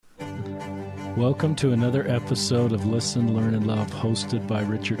Welcome to another episode of Listen, Learn, and Love, hosted by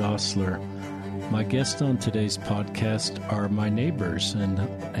Richard Osler. My guests on today's podcast are my neighbors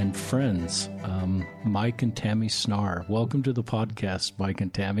and friends, Mike and Tammy Snar. Welcome to the podcast, Mike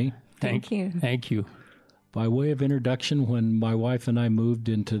and Tammy. Thank you. Thank you. By way of introduction, when my wife and I moved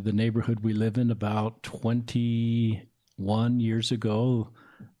into the neighborhood we live in about 21 years ago,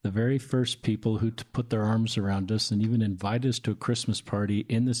 the very first people who put their arms around us and even invited us to a Christmas party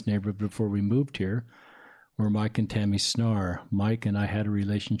in this neighborhood before we moved here were Mike and Tammy Snar. Mike and I had a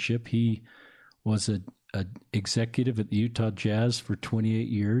relationship. He was a executive at the Utah Jazz for 28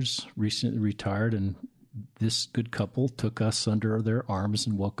 years, recently retired, and this good couple took us under their arms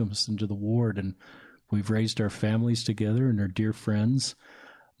and welcomed us into the ward, and we've raised our families together and are dear friends.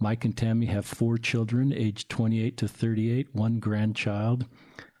 Mike and Tammy have 4 children, aged 28 to 38, 1 grandchild.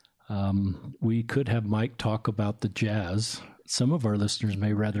 We could have Mike talk about the Jazz. Some of our listeners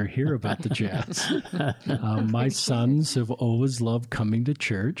may rather hear about the Jazz. My sons have always loved coming to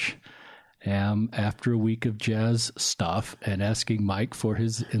church after a week of Jazz stuff and asking Mike for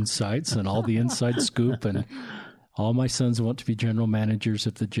his insights and all the inside scoop. And all my sons want to be general managers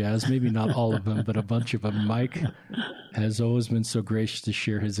of the Jazz. Maybe not all of them, but a bunch of them. Mike has always been so gracious to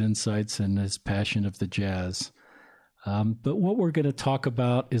share his insights and his passion of the Jazz. But what we're going to talk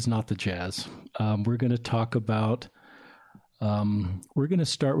about is not the Jazz. We're going to talk about, we're going to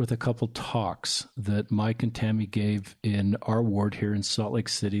start with a couple talks that Mike and Tammy gave in our ward here in Salt Lake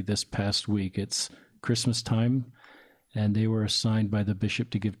City this past week. It's Christmas time, and they were assigned by the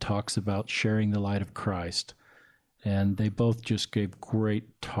bishop to give talks about sharing the light of Christ. And they both just gave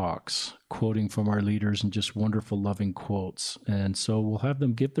great talks, quoting from our leaders and just wonderful, loving quotes. And so we'll have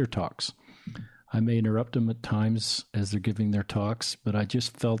them give their talks. I may interrupt them at times as they're giving their talks, but I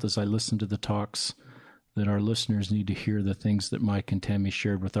just felt as I listened to the talks that our listeners need to hear the things that Mike and Tammy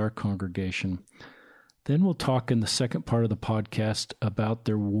shared with our congregation. Then we'll talk in the second part of the podcast about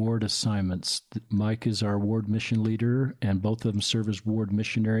their ward assignments. Mike is our ward mission leader, and both of them serve as ward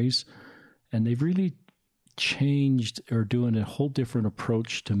missionaries, and they've really changed or doing a whole different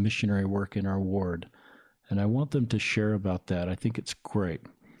approach to missionary work in our ward. And I want them to share about that. I think it's great.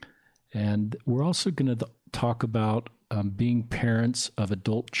 And we're also going to talk about being parents of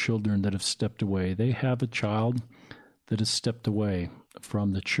adult children that have stepped away. They have a child that has stepped away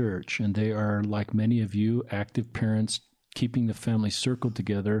from the church, and they are, like many of you, active parents, keeping the family circle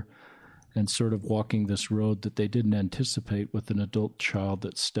together and sort of walking this road that they didn't anticipate with an adult child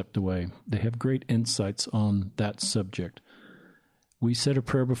that stepped away. They have great insights on that subject. We said a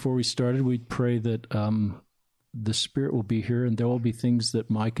prayer before we started. We'd pray that the Spirit will be here, and there will be things that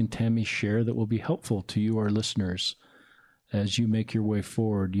Mike and Tammy share that will be helpful to you, our listeners, as you make your way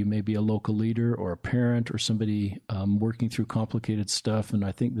forward. You may be a local leader or a parent or somebody working through complicated stuff, and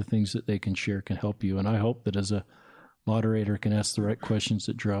I think the things that they can share can help you. And I hope that as a moderator can ask the right questions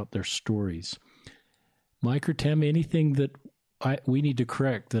that draw out their stories. Mike or Tammy, anything that we need to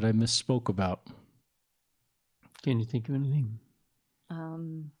correct that I misspoke about? Can you think of anything?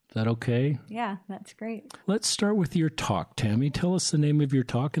 Is that okay? Yeah, that's great. Let's start with your talk, Tammy. Tell us the name of your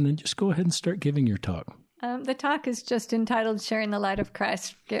talk, and then just go ahead and start giving your talk. The talk is just entitled Sharing the Light of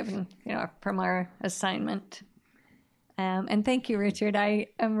Christ, given from our assignment. And thank you, Richard. I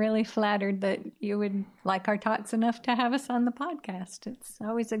am really flattered that you would like our talks enough to have us on the podcast. It's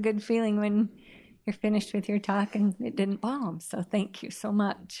always a good feeling when you're finished with your talk and it didn't bomb. So thank you so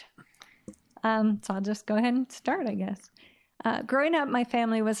much. So I'll just go ahead and start, I guess. Growing up, my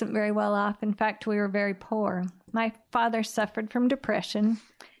family wasn't very well off. In fact, we were very poor. My father suffered from depression,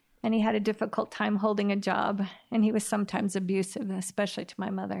 and he had a difficult time holding a job, and he was sometimes abusive, especially to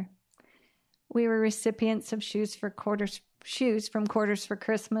my mother. We were recipients of shoes from Quarters for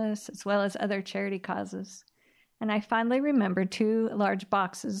Christmas, as well as other charity causes. And I fondly remember 2 large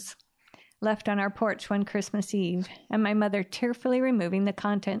boxes left on our porch one Christmas Eve, and my mother tearfully removing the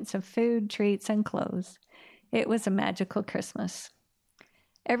contents of food, treats, and clothes. It was a magical Christmas.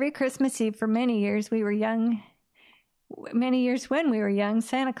 Every Christmas Eve for many years when we were young,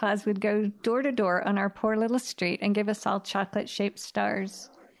 Santa Claus would go door to door on our poor little street and give us all chocolate-shaped stars.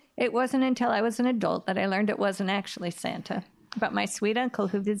 It wasn't until I was an adult that I learned it wasn't actually Santa, but my sweet uncle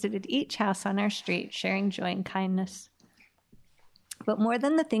who visited each house on our street, sharing joy and kindness. But more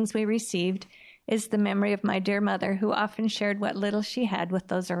than the things we received is the memory of my dear mother, who often shared what little she had with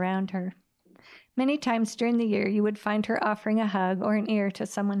those around her. Many times during the year, you would find her offering a hug or an ear to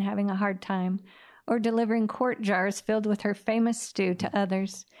someone having a hard time, or delivering quart jars filled with her famous stew to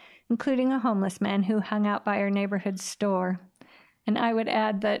others, including a homeless man who hung out by our neighborhood store. And I would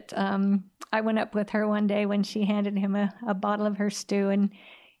add that I went up with her one day when she handed him a bottle of her stew, and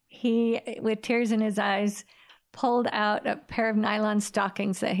he, with tears in his eyes, pulled out a pair of nylon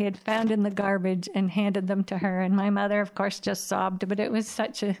stockings that he had found in the garbage and handed them to her. And my mother, of course, just sobbed, but it was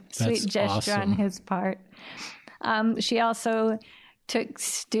such a sweet gesture on his part. She also took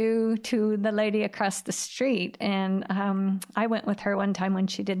Stu to the lady across the street, and I went with her one time when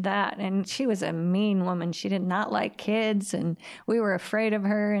she did that, and she was a mean woman. She did not like kids, and we were afraid of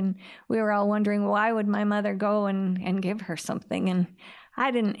her, and we were all wondering, why would my mother go and give her something? And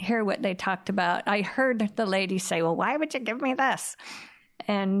I didn't hear what they talked about. I heard the lady say, well, why would you give me this?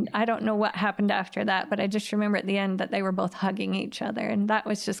 And I don't know what happened after that, but I just remember at the end that they were both hugging each other, and that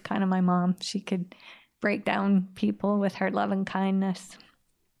was just kind of my mom. She could break down people with her love and kindness.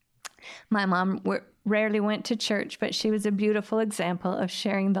 My mom rarely went to church, but she was a beautiful example of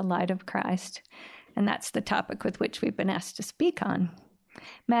sharing the light of Christ. And that's the topic with which we've been asked to speak on.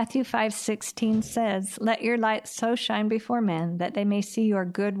 Matthew 5:16 says, let your light so shine before men that they may see your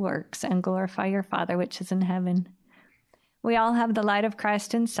good works and glorify your Father which is in heaven. We all have the light of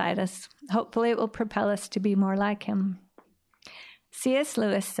Christ inside us. Hopefully it will propel us to be more like him. C.S.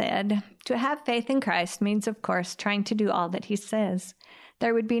 Lewis said, to have faith in Christ means, of course, trying to do all that he says.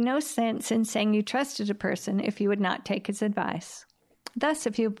 There would be no sense in saying you trusted a person if you would not take his advice. Thus,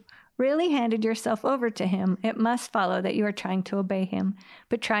 if you really handed yourself over to him, it must follow that you are trying to obey him,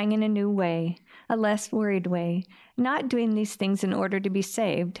 but trying in a new way, a less worried way, not doing these things in order to be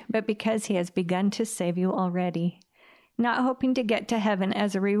saved, but because he has begun to save you already. Not hoping to get to heaven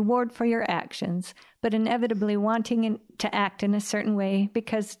as a reward for your actions, but inevitably wanting to act in a certain way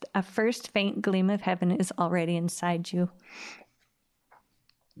because a first faint gleam of heaven is already inside you.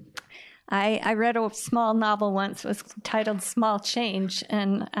 I read a small novel once. It was titled Small Change,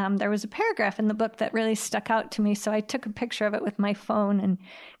 and there was a paragraph in the book that really stuck out to me, so I took a picture of it with my phone and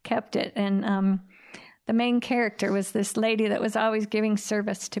kept it. And the main character was this lady that was always giving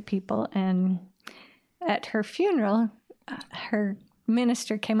service to people, and at her funeral, her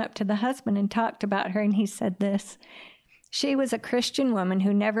minister came up to the husband and talked about her, and he said this: she was a Christian woman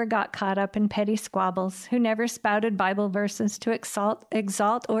who never got caught up in petty squabbles, who never spouted Bible verses to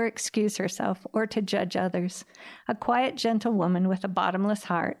exalt or excuse herself or to judge others. A quiet, gentle woman with a bottomless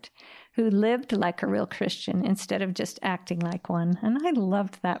heart who lived like a real Christian instead of just acting like one. And I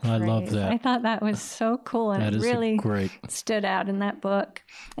loved that phrase. I love that. I thought that was so cool, and that it really great. stood out in that book.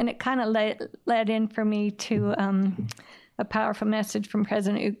 And it kind of led in for me to a powerful message from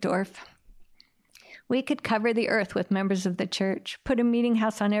President Uchtdorf. We could cover the earth with members of the church, put a meeting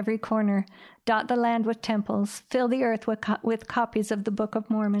house on every corner, dot the land with temples, fill the earth with copies of the Book of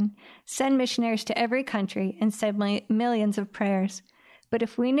Mormon, send missionaries to every country, and send millions of prayers. But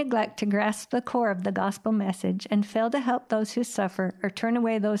if we neglect to grasp the core of the gospel message and fail to help those who suffer or turn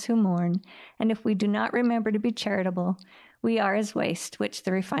away those who mourn, and if we do not remember to be charitable, we are as waste, which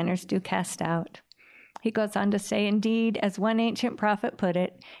the refiners do cast out. He goes on to say, indeed, as one ancient prophet put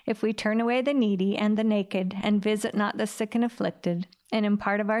it, if we turn away the needy and the naked and visit not the sick and afflicted and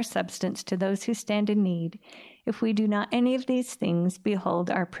impart of our substance to those who stand in need, if we do not any of these things, behold,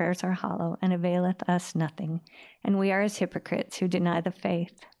 our prayers are hollow and availeth us nothing, and we are as hypocrites who deny the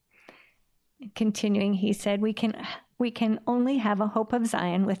faith. Continuing, he said, we can only have a hope of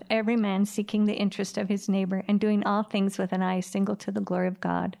Zion with every man seeking the interest of his neighbor and doing all things with an eye single to the glory of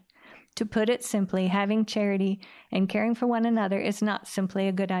God. To put it simply, having charity and caring for one another is not simply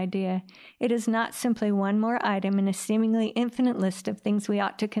a good idea. It is not simply one more item in a seemingly infinite list of things we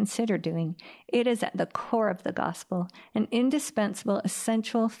ought to consider doing. It is at the core of the gospel, an indispensable,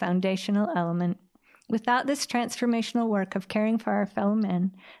 essential, foundational element. Without this transformational work of caring for our fellow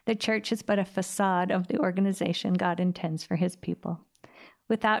men, the church is but a facade of the organization God intends for his people.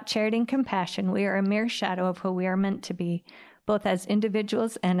 Without charity and compassion, we are a mere shadow of who we are meant to be, both as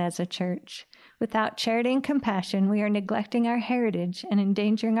individuals and as a church. Without charity and compassion, we are neglecting our heritage and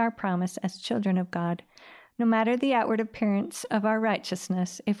endangering our promise as children of God. No matter the outward appearance of our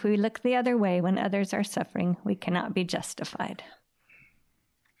righteousness, if we look the other way when others are suffering, we cannot be justified.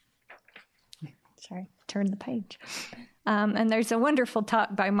 Sorry, turn the page. And there's a wonderful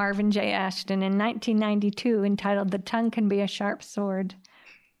talk by Marvin J. Ashton in 1992 entitled "The Tongue Can Be a Sharp Sword."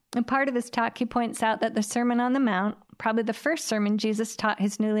 In part of his talk, he points out that the Sermon on the Mount, probably the first sermon Jesus taught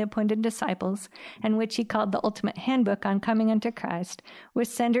his newly appointed disciples, and which he called the ultimate handbook on coming unto Christ,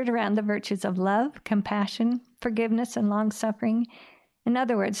 was centered around the virtues of love, compassion, forgiveness, and long-suffering. In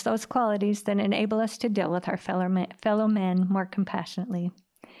other words, those qualities that enable us to deal with our fellow men more compassionately.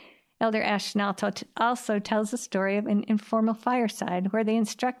 Elder Ashton also tells a story of an informal fireside where the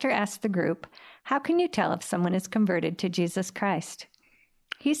instructor asked the group, "How can you tell if someone is converted to Jesus Christ?"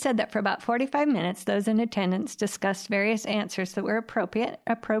 He said that for about 45 minutes, those in attendance discussed various answers that were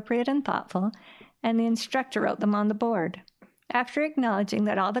appropriate and thoughtful, and the instructor wrote them on the board. After acknowledging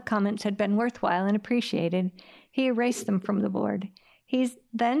that all the comments had been worthwhile and appreciated, he erased them from the board. He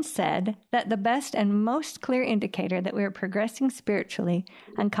then said that the best and most clear indicator that we are progressing spiritually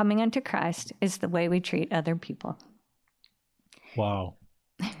and coming unto Christ is the way we treat other people. Wow.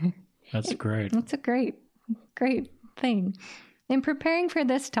 That's great. That's a great thing. In preparing for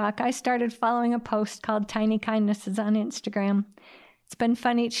this talk, I started following a post called Tiny Kindnesses on Instagram. It's been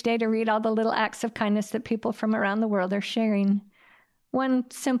fun each day to read all the little acts of kindness that people from around the world are sharing.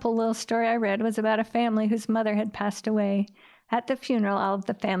 One simple little story I read was about a family whose mother had passed away. At the funeral, all of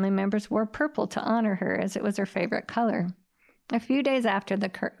the family members wore purple to honor her, as it was her favorite color. A few days after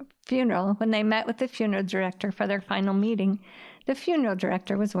the funeral, when they met with the funeral director for their final meeting, the funeral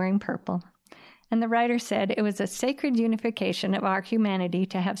director was wearing purple. And the writer said it was a sacred unification of our humanity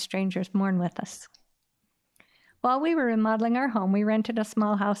to have strangers mourn with us. While we were remodeling our home, we rented a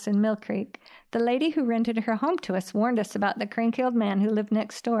small house in Mill Creek. The lady who rented her home to us warned us about the cranky old man who lived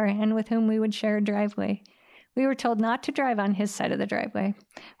next door and with whom we would share a driveway. We were told not to drive on his side of the driveway,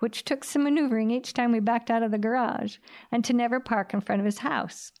 which took some maneuvering each time we backed out of the garage, and to never park in front of his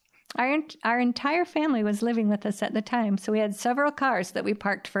house. Our entire family was living with us at the time, so we had several cars that we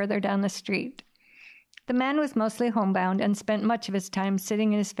parked further down the street. The man was mostly homebound and spent much of his time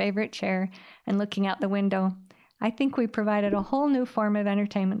sitting in his favorite chair and looking out the window. I think we provided a whole new form of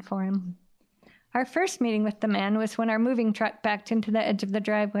entertainment for him. Our first meeting with the man was when our moving truck backed into the edge of the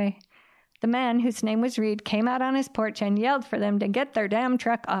driveway. The man, whose name was Reed, came out on his porch and yelled for them to get their damn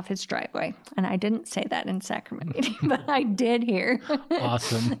truck off his driveway. And I didn't say that in sacrament meeting, but I did hear.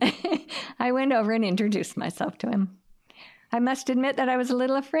 Awesome. I went over and introduced myself to him. I must admit that I was a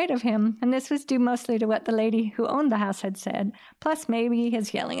little afraid of him, and this was due mostly to what the lady who owned the house had said, plus maybe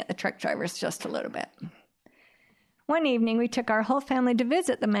his yelling at the truck drivers just a little bit. One evening, we took our whole family to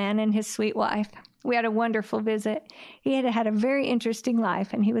visit the man and his sweet wife. We had a wonderful visit. He had had a very interesting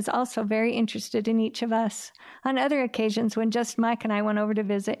life, and he was also very interested in each of us. On other occasions, when just Mike and I went over to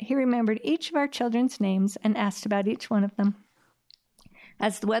visit, he remembered each of our children's names and asked about each one of them.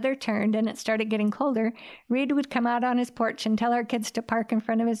 As the weather turned and it started getting colder, Reed would come out on his porch and tell our kids to park in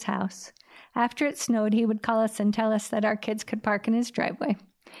front of his house. After it snowed, he would call us and tell us that our kids could park in his driveway.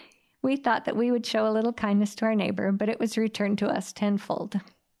 We thought that we would show a little kindness to our neighbor, but it was returned to us tenfold.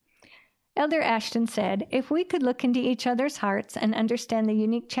 Elder Ashton said, if we could look into each other's hearts and understand the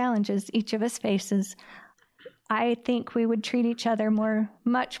unique challenges each of us faces, I think we would treat each other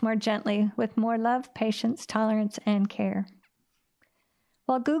much more gently, with more love, patience, tolerance, and care.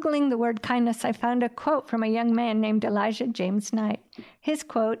 While Googling the word kindness, I found a quote from a young man named Elijah James Knight. His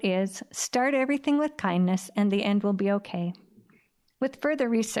quote is, "Start everything with kindness and the end will be okay." With further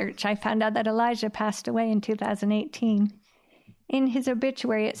research, I found out that Elijah passed away in 2018. In his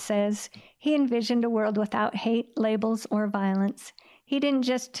obituary, it says, he envisioned a world without hate, labels, or violence. He didn't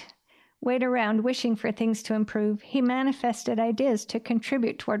just wait around wishing for things to improve. He manifested ideas to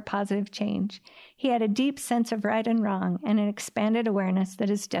contribute toward positive change. He had a deep sense of right and wrong and an expanded awareness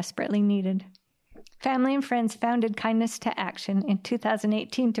that is desperately needed. Family and friends founded Kindness to Action in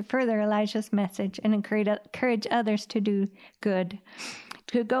 2018 to further Elijah's message and encourage others to do good,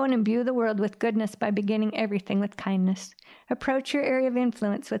 to go and imbue the world with goodness by beginning everything with kindness. Approach your area of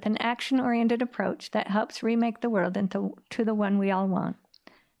influence with an action-oriented approach that helps remake the world into the one we all want.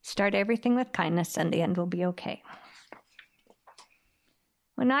 Start everything with kindness and the end will be okay.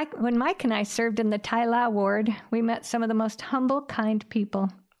 When Mike and I served in the Tai La ward, we met some of the most humble, kind people.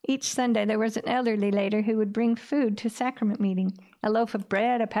 Each Sunday, there was an elderly lady who would bring food to sacrament meeting, a loaf of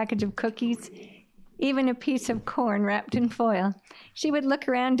bread, a package of cookies, even a piece of corn wrapped in foil. She would look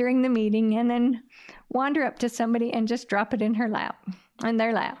around during the meeting and then wander up to somebody and just drop it in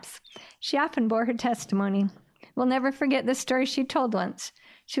their laps. She often bore her testimony. We'll never forget the story she told once.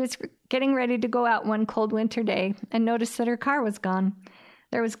 She was getting ready to go out one cold winter day and noticed that her car was gone.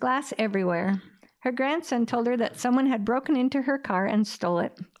 There was glass everywhere. Her grandson told her that someone had broken into her car and stole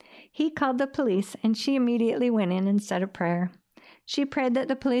it. He called the police, and she immediately went in and said a prayer. She prayed that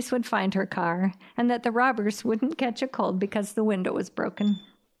the police would find her car and that the robbers wouldn't catch a cold because the window was broken.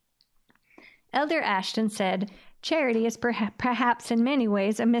 Elder Ashton said, charity is perhaps in many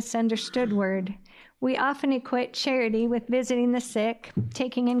ways a misunderstood word. We often equate charity with visiting the sick,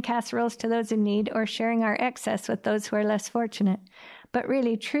 taking in casseroles to those in need, or sharing our excess with those who are less fortunate. But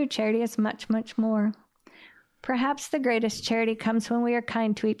really, true charity is much, much more. Perhaps the greatest charity comes when we are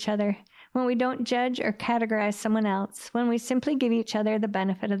kind to each other, when we don't judge or categorize someone else, when we simply give each other the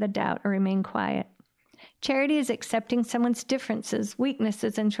benefit of the doubt or remain quiet. Charity is accepting someone's differences,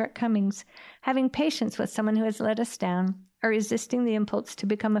 weaknesses, and shortcomings, having patience with someone who has let us down, or resisting the impulse to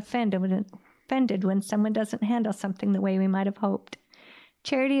become offended when someone doesn't handle something the way we might have hoped.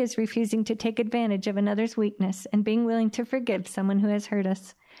 Charity is refusing to take advantage of another's weakness and being willing to forgive someone who has hurt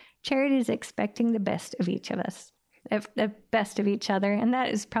us. Charity is expecting the best of each of us, the best of each other. And that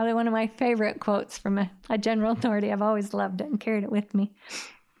is probably one of my favorite quotes from a general authority. I've always loved it and carried it with me.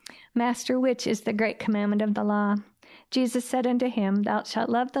 Master, which is the great commandment of the law? Jesus said unto him, Thou shalt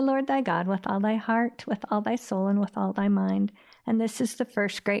love the Lord thy God with all thy heart, with all thy soul, and with all thy mind. And this is the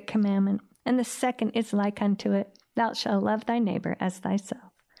first great commandment. And the second is like unto it. Thou shalt love thy neighbor as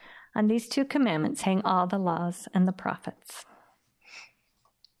thyself. On these two commandments hang all the laws and the prophets.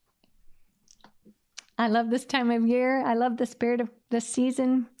 I love this time of year. I love the spirit of this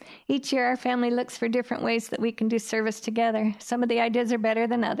season. Each year, our family looks for different ways that we can do service together. Some of the ideas are better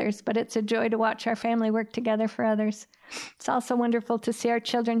than others, but it's a joy to watch our family work together for others. It's also wonderful to see our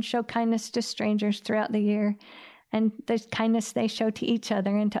children show kindness to strangers throughout the year, and the kindness they show to each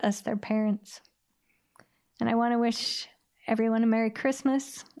other and to us, their parents. And I want to wish everyone a Merry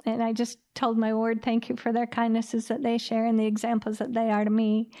Christmas. And I just told my ward, thank you for their kindnesses that they share and the examples that they are to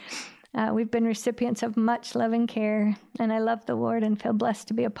me. We've been recipients of much love and care, and I love the ward and feel blessed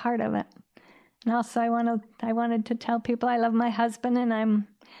to be a part of it. And also, I wanted to tell people I love my husband, and I'm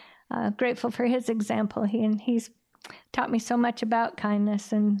grateful for his example. He's taught me so much about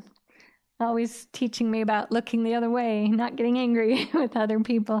kindness and always teaching me about looking the other way, not getting angry with other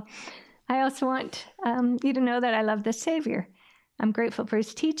people. I also want you to know that I love the Savior. I'm grateful for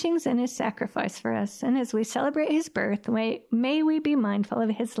his teachings and his sacrifice for us. And as we celebrate his birth, may we be mindful of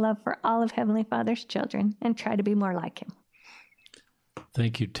his love for all of Heavenly Father's children and try to be more like him.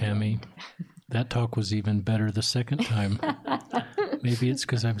 Thank you, Tammy. That talk was even better the second time. Maybe it's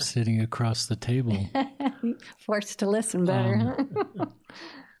because I'm sitting across the table. Forced to listen better.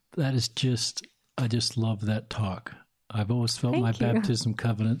 That is I just love that talk. I've always felt my baptism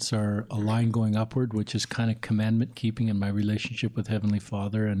covenants are a line going upward, which is kind of commandment keeping in my relationship with Heavenly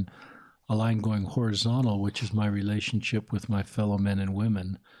Father, and a line going horizontal, which is my relationship with my fellow men and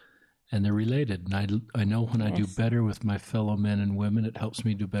women. And they're related. And I know when I do better with my fellow men and women, it helps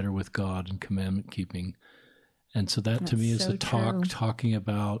me do better with God and commandment keeping. And so that to me is a talk talking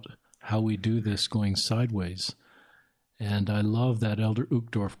about how we do this going sideways. And I love that Elder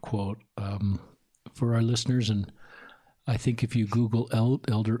Uchtdorf quote for our listeners. And I think if you Google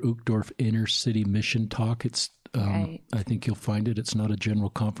Elder Uchtdorf Inner City Mission Talk, it's I think you'll find it. It's not a general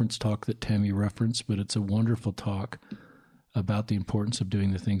conference talk that Tammy referenced, but it's a wonderful talk about the importance of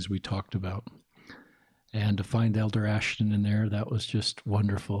doing the things we talked about. And to find Elder Ashton in there, that was just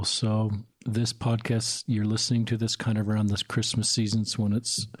wonderful. So this podcast, you're listening to this kind of around this Christmas season, so when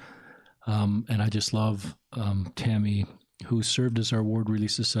it's, and I just love Tammy, who served as our Ward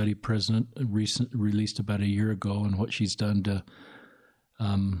Relief Society president, released about a year ago, and what she's done to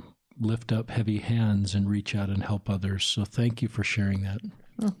lift up heavy hands and reach out and help others. So thank you for sharing that.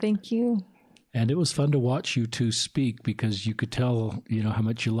 Well, thank you. And it was fun to watch you two speak, because you could tell, how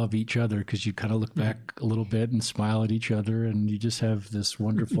much you love each other, because you kind of look back a little bit and smile at each other, and you just have this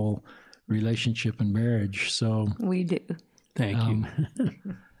wonderful relationship and marriage. So we do. Thank you.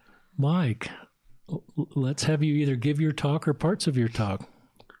 Mike, let's have you either give your talk or parts of your talk.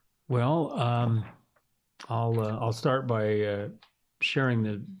 Well, I'll start by sharing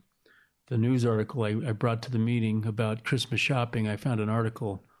the news article I brought to the meeting about Christmas shopping. I found an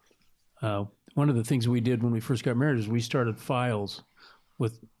article. One of the things we did when we first got married is we started files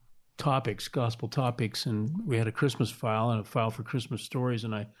with topics, gospel topics, and we had a Christmas file and a file for Christmas stories.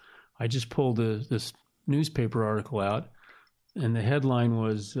 And I just pulled this newspaper article out, and the headline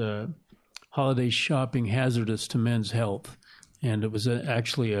was "Holiday Shopping Hazardous to Men's Health," and it was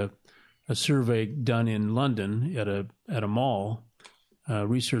actually a survey done in London at a mall. A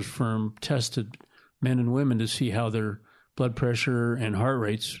research firm tested men and women to see how their blood pressure and heart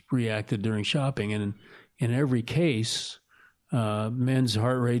rates reacted during shopping. And in every case, men's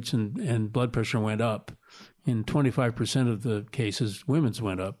heart rates and blood pressure went up. In 25% of the cases, women's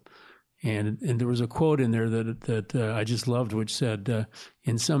went up. And there was a quote in there that I just loved, which said,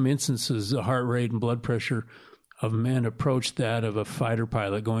 in some instances, the heart rate and blood pressure of men approached that of a fighter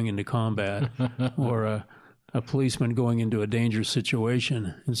pilot going into combat or a policeman going into a dangerous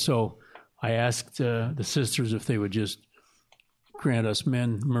situation. And so I asked the sisters if they would just grant us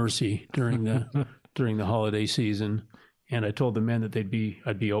men mercy during the holiday season, and I told the men that I'd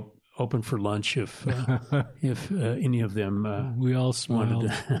be open for lunch if any of them we all smiled.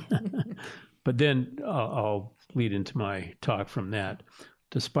 wanted to. But then I'll lead into my talk from that.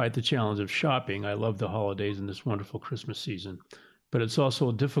 Despite the challenge of shopping, I love the holidays and this wonderful Christmas season. But it's also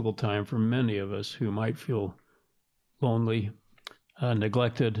a difficult time for many of us who might feel lonely,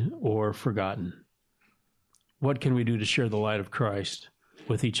 neglected, or forgotten. What can we do to share the light of Christ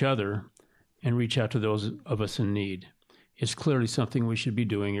with each other and reach out to those of us in need? It's clearly something we should be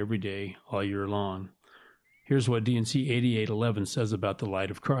doing every day, all year long. Here's what D&C 88:11 says about the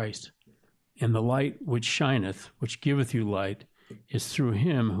light of Christ. And the light which shineth, which giveth you light, is through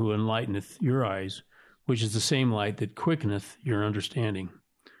him who enlighteneth your eyes, which is the same light that quickeneth your understanding.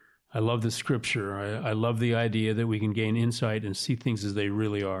 I love this scripture. I love the idea that we can gain insight and see things as they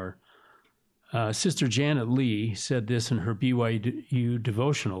really are. Sister Janet Lee said this in her BYU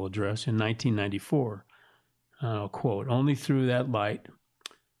devotional address in 1994. Quote, "Only through that light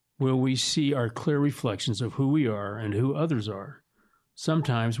will we see our clear reflections of who we are and who others are.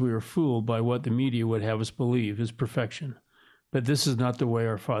 Sometimes we are fooled by what the media would have us believe is perfection. But this is not the way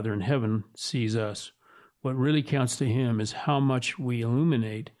our Father in heaven sees us. What really counts to him is how much we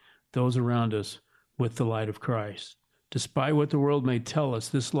illuminate those around us with the light of Christ. Despite what the world may tell us,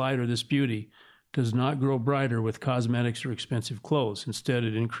 this light or this beauty does not grow brighter with cosmetics or expensive clothes. Instead,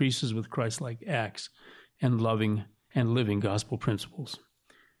 it increases with Christ-like acts and loving and living gospel principles."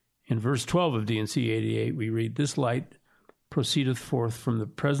 In verse 12 of D&C 88, we read, "This light proceedeth forth from the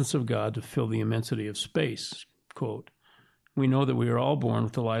presence of God to fill the immensity of space." Quote, "We know that we are all born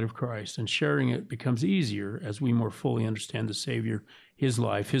with the light of Christ, and sharing it becomes easier as we more fully understand the Savior, his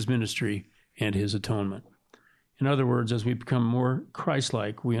life, his ministry, and his atonement." In other words, as we become more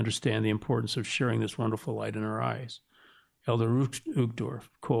Christ-like, we understand the importance of sharing this wonderful light in our eyes. Elder Uchtdorf,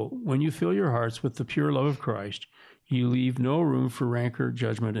 quote, "When you fill your hearts with the pure love of Christ, you leave no room for rancor,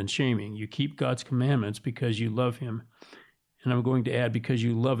 judgment, and shaming. You keep God's commandments because you love him. And I'm going to add, because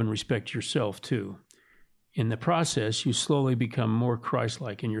you love and respect yourself too. In the process, you slowly become more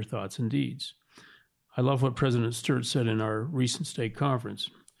Christ-like in your thoughts and deeds." I love what President Sturt said in our recent stake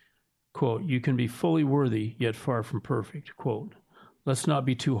conference. Quote, "You can be fully worthy, yet far from perfect." Quote, "Let's not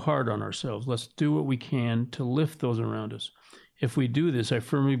be too hard on ourselves. Let's do what we can to lift those around us. If we do this, I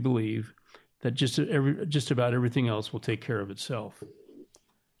firmly believe that just about everything else will take care of itself."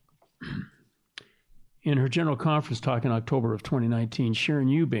 In her general conference talk in October of 2019, Sharon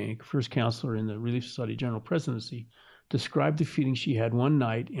Eubank, first counselor in the Relief Society General Presidency, described the feeling she had one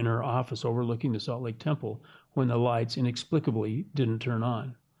night in her office overlooking the Salt Lake Temple when the lights inexplicably didn't turn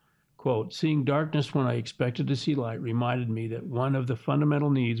on. Quote, "Seeing darkness when I expected to see light reminded me that one of the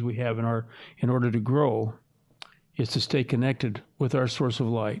fundamental needs we have in order to grow is to stay connected with our source of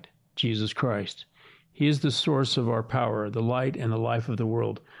light, Jesus Christ. He is the source of our power, the light and the life of the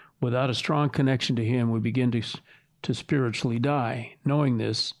world. Without a strong connection to him, we begin to spiritually die. Knowing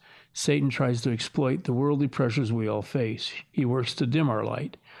this, Satan tries to exploit the worldly pressures we all face. He works to dim our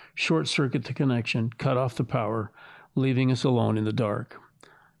light, short-circuit the connection, cut off the power, leaving us alone in the dark.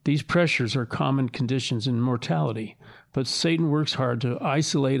 These pressures are common conditions in mortality, but Satan works hard to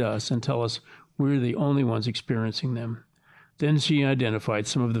isolate us and tell us we're the only ones experiencing them." Then she identified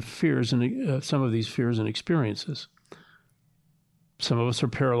some of these fears and experiences. Some of us are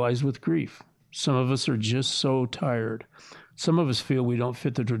paralyzed with grief. Some of us are just so tired. Some of us feel we don't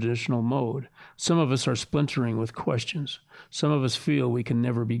fit the traditional mode. Some of us are splintering with questions. Some of us feel we can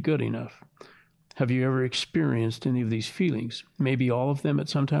never be good enough. Have you ever experienced any of these feelings? Maybe all of them at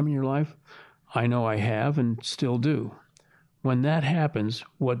some time in your life? I know I have and still do. When that happens,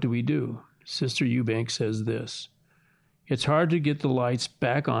 what do we do? Sister Eubank says this: "It's hard to get the lights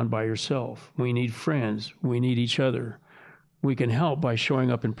back on by yourself. We need friends. We need each other. We can help by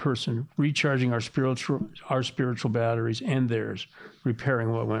showing up in person, recharging our spiritual batteries and theirs,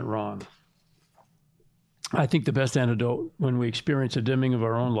 repairing what went wrong." I think the best antidote when we experience a dimming of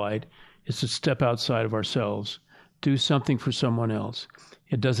our own light is to step outside of ourselves, do something for someone else.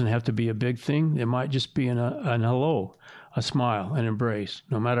 It doesn't have to be a big thing. It might just be an hello, a smile, an embrace.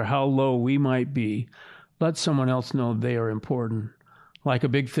 No matter how low we might be, let someone else know they are important. Like a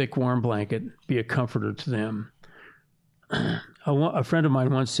big, thick, warm blanket, be a comforter to them. A friend of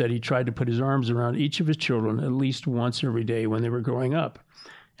mine once said he tried to put his arms around each of his children at least once every day when they were growing up.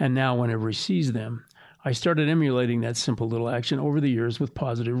 And now whenever he sees them, I started emulating that simple little action over the years with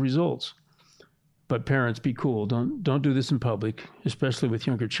positive results. But parents, be cool. Don't do this in public, especially with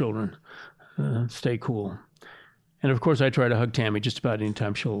younger children. Stay cool. And of course, I try to hug Tammy just about any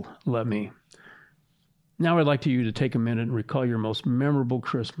time she'll let me. Now I'd like you to take a minute and recall your most memorable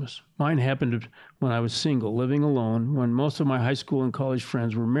Christmas. Mine happened when I was single, living alone, when most of my high school and college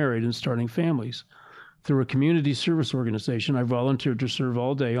friends were married and starting families. Through a community service organization, I volunteered to serve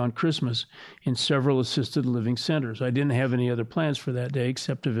all day on Christmas in several assisted living centers. I didn't have any other plans for that day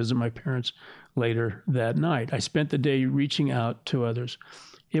except to visit my parents later that night. I spent the day reaching out to others.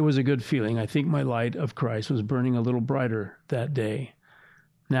 It was a good feeling. I think my light of Christ was burning a little brighter that day.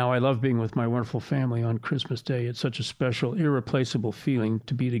 Now I love being with my wonderful family on Christmas Day. It's such a special, irreplaceable feeling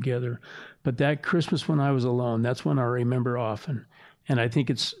to be together. But that Christmas when I was alone, that's when I remember often. And I think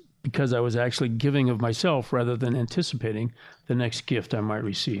it's because I was actually giving of myself rather than anticipating the next gift I might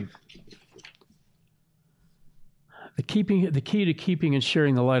receive. The key to keeping and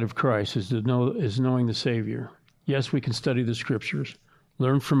sharing the light of Christ is knowing the Savior. Yes, we can study the Scriptures,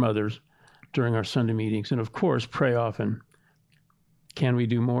 learn from others during our Sunday meetings, and of course, pray often. Can we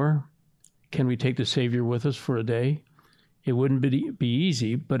do more? Can we take the Savior with us for a day? It wouldn't be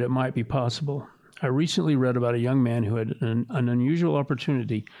easy, but it might be possible. I recently read about a young man who had an unusual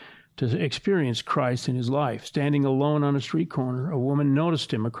opportunity to experience Christ in his life. Standing alone on a street corner, a woman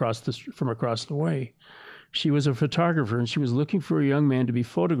noticed him from across the way. She was a photographer, and she was looking for a young man to be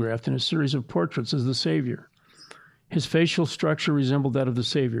photographed in a series of portraits as the Savior. His facial structure resembled that of the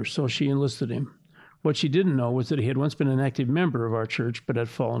Savior, so she enlisted him. What she didn't know was that he had once been an active member of our church, but had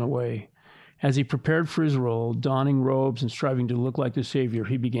fallen away. As he prepared for his role, donning robes and striving to look like the Savior,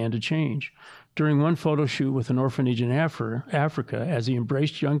 he began to change. During one photo shoot with an orphanage in Africa, as he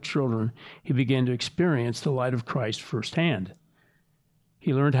embraced young children, he began to experience the light of Christ firsthand.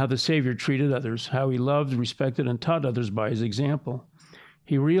 He learned how the Savior treated others, how he loved, respected, and taught others by his example.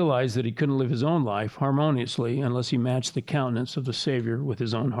 He realized that he couldn't live his own life harmoniously unless he matched the countenance of the Savior with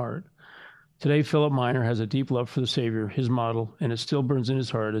his own heart. Today, Philip Miner has a deep love for the Savior, his model, and it still burns in his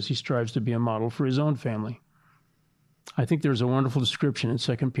heart as he strives to be a model for his own family. I think there's a wonderful description in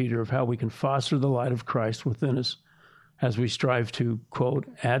 2 Peter of how we can foster the light of Christ within us as we strive to, quote,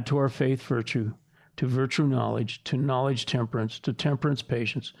 add to our faith virtue, to virtue knowledge, to knowledge temperance, to temperance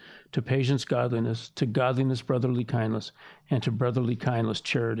patience, to patience godliness, to godliness brotherly kindness, and to brotherly kindness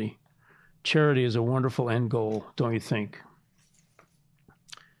charity. Charity is a wonderful end goal, don't you think?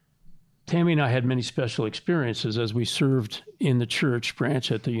 Tammy and I had many special experiences as we served in the church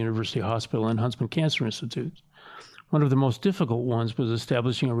branch at the University Hospital and Huntsman Cancer Institute. One of the most difficult ones was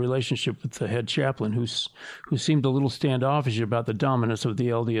establishing a relationship with the head chaplain who seemed a little standoffish about the dominance of the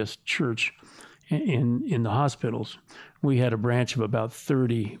LDS church in the hospitals. We had a branch of about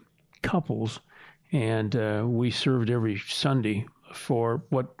 30 couples, and we served every Sunday for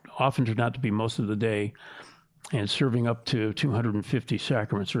what often turned out to be most of the day, and serving up to 250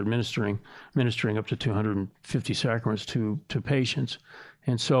 sacraments, or administering up to 250 sacraments to patients.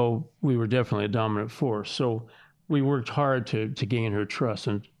 And so we were definitely a dominant force. So we worked hard to gain her trust.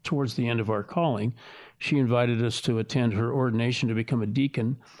 And towards the end of our calling, she invited us to attend her ordination to become a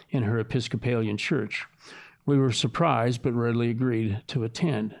deacon in her Episcopalian church. We were surprised, but readily agreed to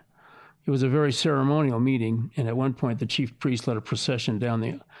attend. It was a very ceremonial meeting, and at one point the chief priest led a procession down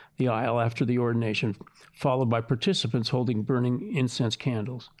the aisle after the ordination, followed by participants holding burning incense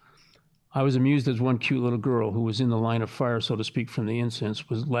candles. I was amused as one cute little girl who was in the line of fire, so to speak, from the incense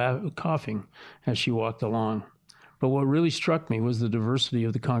was coughing as she walked along. But what really struck me was the diversity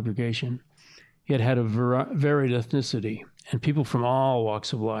of the congregation. It had a varied ethnicity and people from all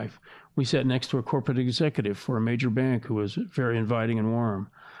walks of life. We sat next to a corporate executive for a major bank who was very inviting and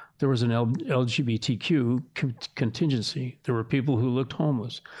warm. There was an LGBTQ contingency. There were people who looked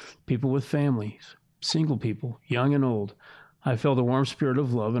homeless, people with families, single people, young and old. I felt a warm spirit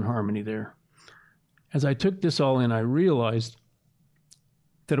of love and harmony there. As I took this all in, I realized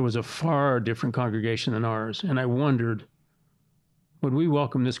that it was a far different congregation than ours, and I wondered, would we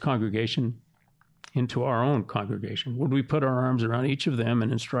welcome this congregation into our own congregation? Would we put our arms around each of them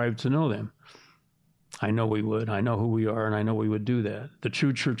and strive to know them? I know we would. I know who we are, and I know we would do that. The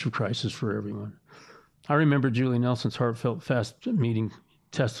true Church of Christ is for everyone. I remember Julie Nelson's heartfelt fast meeting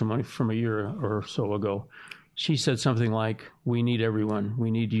testimony from a year or so ago. She said something like, we need everyone. We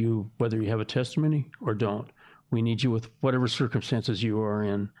need you, whether you have a testimony or don't. We need you with whatever circumstances you are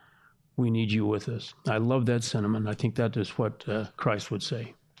in. We need you with us. I love that sentiment. I think that is what Christ would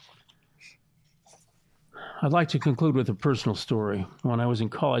say. I'd like to conclude with a personal story. When I was in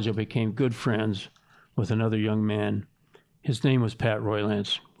college, I became good friends with another young man. His name was Pat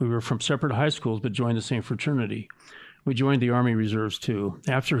Roylance. We were from separate high schools, but joined the same fraternity. We joined the Army Reserves, too.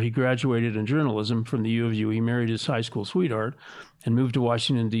 After he graduated in journalism from the U of U, he married his high school sweetheart and moved to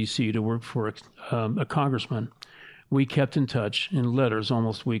Washington, D.C. to work for a congressman. We kept in touch in letters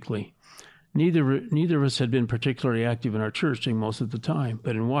almost weekly. Neither of us had been particularly active in our church during most of the time,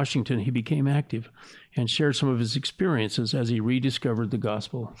 but in Washington he became active and shared some of his experiences as he rediscovered the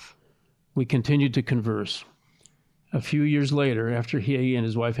gospel. We continued to converse. A few years later, after he and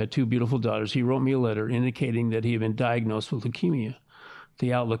his wife had 2 beautiful daughters, he wrote me a letter indicating that he had been diagnosed with leukemia.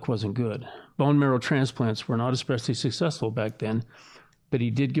 The outlook wasn't good. Bone marrow transplants were not especially successful back then, but he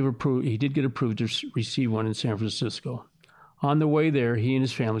did get approved to receive one in San Francisco. On the way there, he and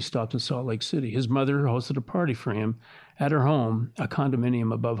his family stopped in Salt Lake City. His mother hosted a party for him at her home, a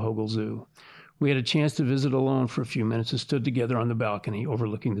condominium above Hogle Zoo. We had a chance to visit alone for a few minutes and stood together on the balcony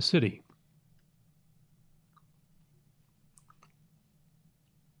overlooking the city.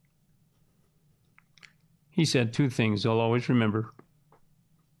 He said 2 things I'll always remember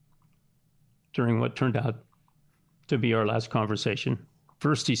during what turned out to be our last conversation.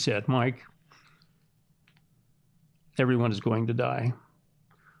 First, he said, "Mike, everyone is going to die.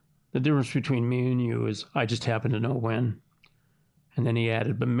 The difference between me and you is I just happen to know when." And then he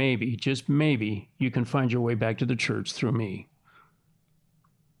added, "But maybe, just maybe, you can find your way back to the church through me."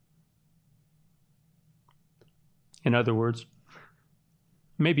 In other words,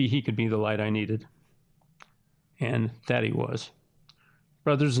 maybe he could be the light I needed. And that he was.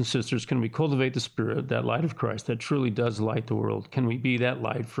 Brothers and sisters, can we cultivate the Spirit, that light of Christ that truly does light the world? Can we be that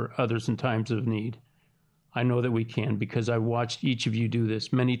light for others in times of need? I know that we can, because I've watched each of you do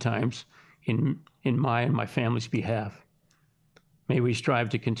this many times in my and my family's behalf. May we strive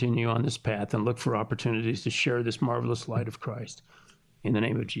to continue on this path and look for opportunities to share this marvelous light of Christ. In the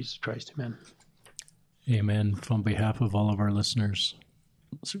name of Jesus Christ, amen. Amen. On behalf of all of our listeners,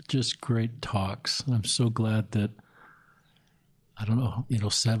 those are just great talks. I'm so glad that,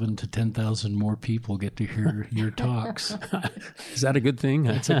 7,000 to 10,000 more people get to hear your talks. Is that a good thing?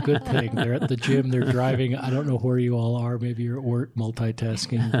 It's a good thing. They're at the gym, they're driving. I don't know where you all are. Maybe you're at work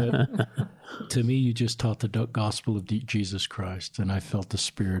multitasking. But to me, you just taught the gospel of Jesus Christ, and I felt the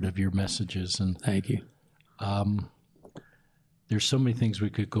spirit of your messages. And thank you. There's so many things we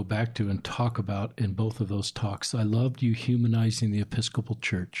could go back to and talk about in both of those talks. I loved you humanizing the Episcopal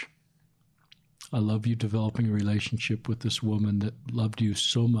Church. I love you developing a relationship with this woman that loved you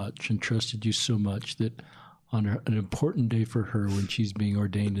so much and trusted you so much that on an important day for her when she's being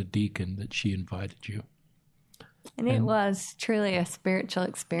ordained a deacon, that she invited you. And it was truly a spiritual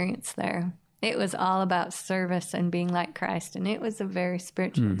experience there. It was all about service and being like Christ, and it was a very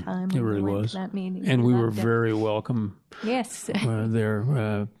spiritual time. It really we went was. to that meeting. And we were very welcome. Yes.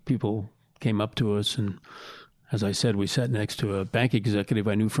 There, people came up to us, and as I said, we sat next to a bank executive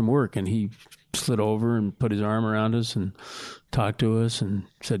I knew from work, and he slid over and put his arm around us and talked to us and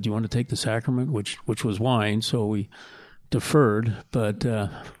said, "Do you want to take the sacrament?" Which was wine, so we deferred. But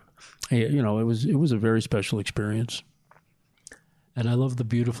it was a very special experience. And I love the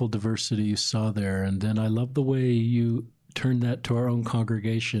beautiful diversity you saw there. And then I love the way you turned that to our own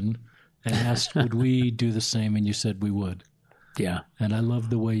congregation and asked, would we do the same? And you said we would. Yeah. And I love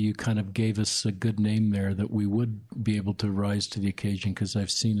the way you kind of gave us a good name there, that we would be able to rise to the occasion, because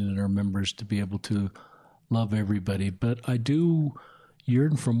I've seen it in our members to be able to love everybody. But I do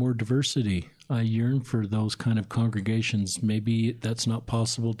yearn for more diversity. I yearn for those kind of congregations. Maybe that's not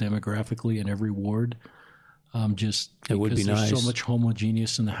possible demographically in every ward. Just it would be there's nice. So much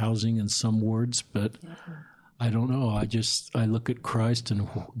homogeneous in the housing in some wards, but I don't know. I look at Christ and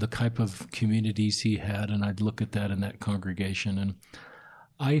the type of communities he had, and I'd look at that in that congregation. And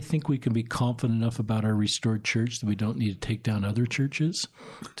I think we can be confident enough about our restored church that we don't need to take down other churches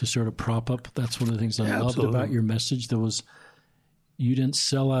to sort of prop up. That's one of the things I loved about your message. You didn't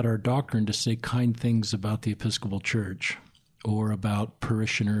sell out our doctrine to say kind things about the Episcopal Church or about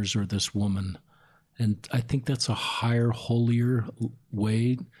parishioners or this woman. And I think that's a higher, holier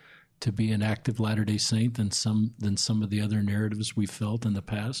way to be an active Latter-day Saint than some of the other narratives we felt in the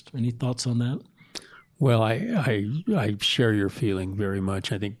past. Any thoughts on that? Well, I share your feeling very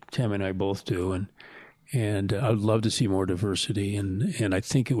much. I think Tim and I both do, and I would love to see more diversity, and I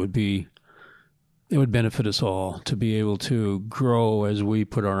think it would benefit us all to be able to grow as we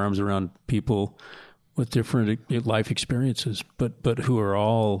put our arms around people with different life experiences, but who are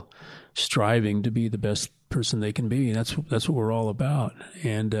all striving to be the best person they can be. That's what we're all about.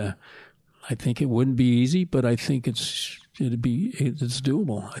 And I think it wouldn't be easy, but I think it's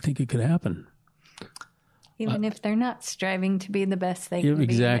doable. I think it could happen. Even if they're not striving to be the best they can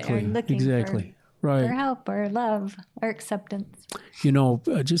exactly, be, or looking for help or love or acceptance.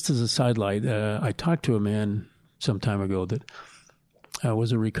 Just as a sidelight, I talked to a man some time ago that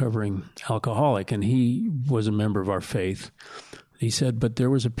was a recovering alcoholic, and he was a member of our faith. He said, but there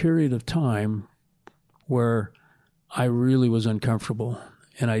was a period of time where I really was uncomfortable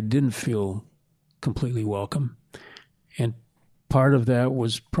and I didn't feel completely welcome. And part of that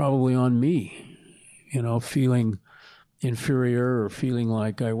was probably on me, feeling inferior or feeling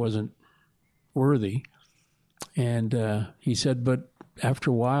like I wasn't worthy. And he said, but after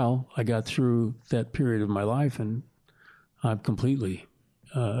a while, I got through that period of my life, and I'm completely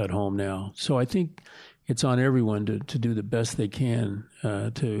at home now. So I think it's on everyone to do the best they can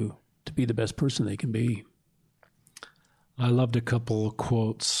to be the best person they can be. I loved a couple of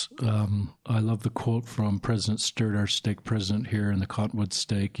quotes. I love the quote from President Sturt, our stake president here in the Cottonwood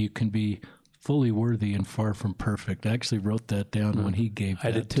Stake. You can be fully worthy and far from perfect. I actually wrote that down when he gave that.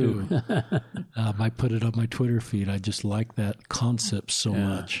 I did too. I put it on my Twitter feed. I just like that concept so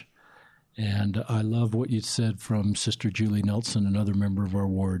much. And I love what you said from Sister Julie Nelson, another member of our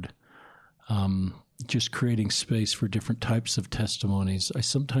ward. Just creating space for different types of testimonies. I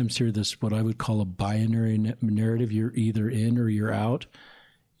sometimes hear this, what I would call a binary narrative. You're either in or you're out.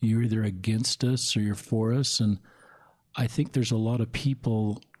 You're either against us or you're for us. And I think there's a lot of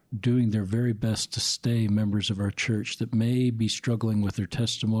people doing their very best to stay members of our church that may be struggling with their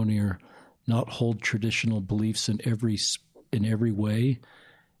testimony or not hold traditional beliefs in every way.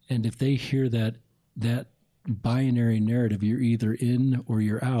 And if they hear that binary narrative, you're either in or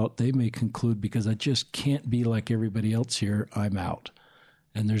you're out, they may conclude, because I just can't be like everybody else here, I'm out.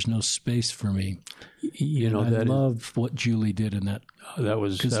 And there's no space for me. I love what Julie did in that. That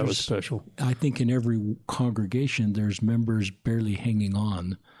was special. I think in every congregation, there's members barely hanging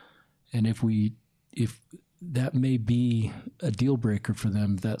on. And if that may be a deal breaker for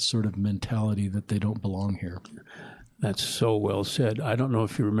them, that sort of mentality that they don't belong here. That's so well said. I don't know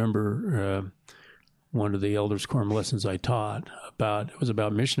if you remember one of the Elders Quorum lessons I taught it was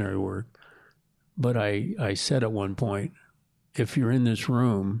about missionary work. But I said at one point, if you're in this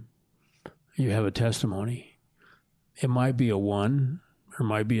room, you have a testimony. It might be a 1 or it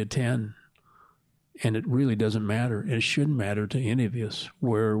might be a 10. And it really doesn't matter. It shouldn't matter to any of us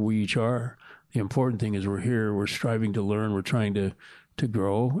where we each are. The important thing is we're here. We're striving to learn. We're trying to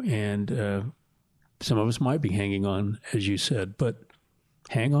grow. And some of us might be hanging on, as you said, but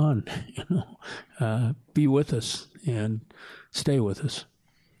hang on. Be with us and stay with us.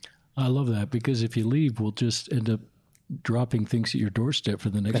 I love that, because if you leave, we'll just end up dropping things at your doorstep for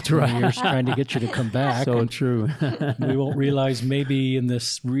the next 20 years, trying to get you to come back. So true. We won't realize maybe in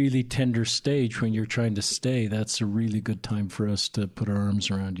this really tender stage when you're trying to stay, that's a really good time for us to put our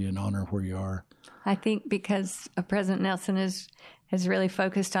arms around you and honor where you are. I think because President Nelson has really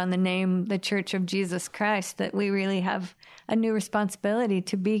focused on the name, the Church of Jesus Christ, that we really have a new responsibility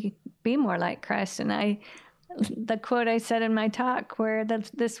to be more like Christ. And the quote I said in my talk, where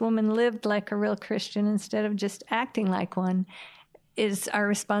this woman lived like a real Christian instead of just acting like one, is our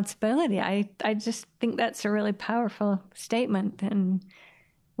responsibility. I just think that's a really powerful statement, and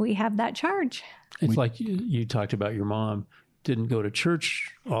we have that charge. It's like you talked about your mom didn't go to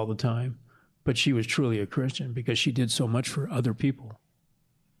church all the time, but she was truly a Christian because she did so much for other people.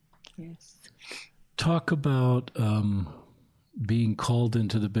 Yes. Talk about being called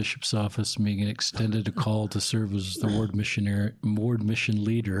into the bishop's office, being extended a call to serve as the ward mission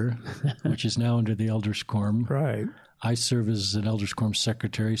leader, which is now under the Elders Quorum. Right. I serve as an Elders Quorum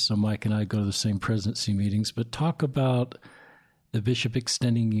secretary, so Mike and I go to the same presidency meetings. But talk about the bishop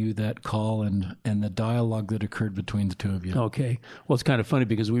extending you that call and the dialogue that occurred between the two of you. Okay. Well, it's kind of funny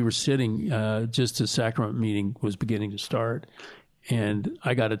because we were sitting just as sacrament meeting was beginning to start, and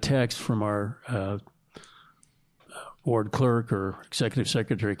I got a text from our ward clerk or executive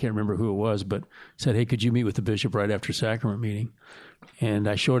secretary, I can't remember who it was, but said, hey, could you meet with the bishop right after sacrament meeting? And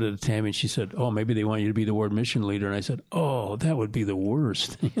I showed it to Tammy, and she said, oh, maybe they want you to be the ward mission leader. And I said, oh, that would be the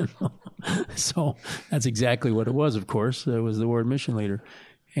worst. So that's exactly what it was, of course. It was the ward mission leader.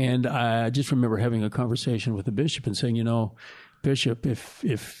 And I just remember having a conversation with the bishop and saying, Bishop,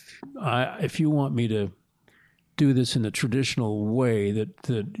 if you want me to do this in the traditional way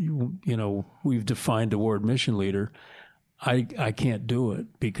that we've defined a ward mission leader, I can't do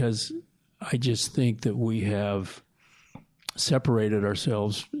it, because I just think that we have separated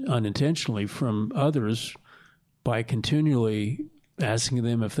ourselves unintentionally from others by continually asking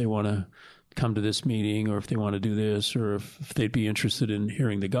them if they want to come to this meeting or if they want to do this or if they'd be interested in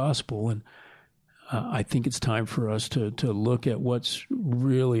hearing the gospel. And I think it's time for us to look at what's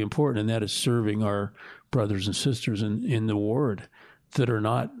really important, and that is serving our brothers and sisters in the ward that are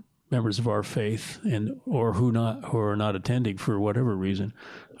not members of our faith or who are not attending for whatever reason.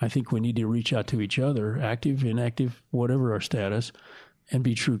 I think we need to reach out to each other, active, inactive, whatever our status, and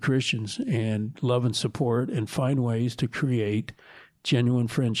be true Christians and love and support and find ways to create genuine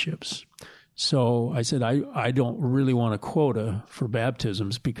friendships. So I said, I don't really want a quota for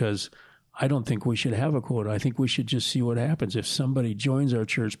baptisms, because I don't think we should have a quota. I think we should just see what happens. If somebody joins our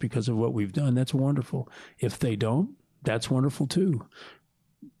church because of what we've done, that's wonderful. If they don't, that's wonderful too.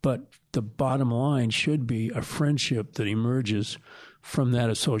 But the bottom line should be a friendship that emerges from that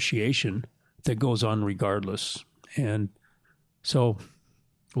association that goes on regardless. And so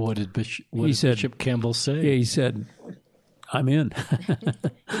what did Bishop Campbell say? Yeah, he said, I'm in.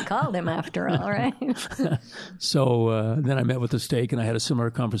 You called him after all, right? So then I met with the stake, and I had a similar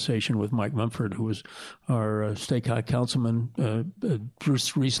conversation with Mike Mumford, who was our stake councilman,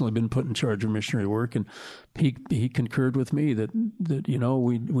 recently been put in charge of missionary work, and he concurred with me that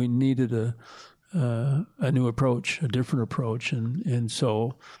we needed a new approach, a different approach, and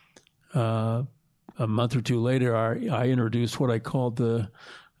so a month or two later, I introduced what I called the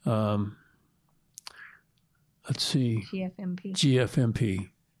GFMP.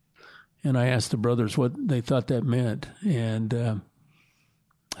 And I asked the brothers what they thought that meant. And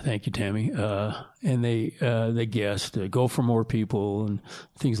thank you, Tammy. And they guessed, go for more people and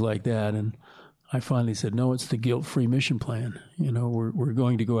things like that. And I finally said, no, it's the guilt-free mission plan. We're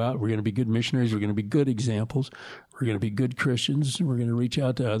going to go out. We're going to be good missionaries. We're going to be good examples. We're going to be good Christians. We're going to reach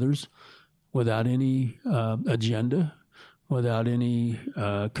out to others without any agenda, without any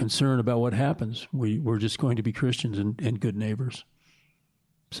concern about what happens. We're just going to be Christians and good neighbors.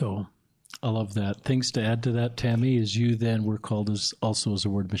 So I love that. Things to add to that, Tammy, is you then were called as a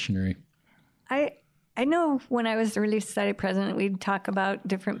word missionary. I know when I was the Relief Society president, we'd talk about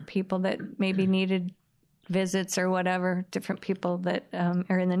different people that maybe needed visits or whatever, different people that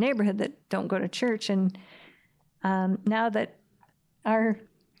are in the neighborhood that don't go to church. And now that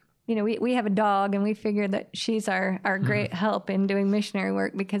we have a dog, and we figure that she's our great help in doing missionary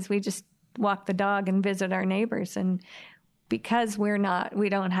work, because we just walk the dog and visit our neighbors. And because we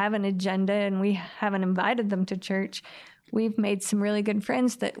don't have an agenda and we haven't invited them to church, we've made some really good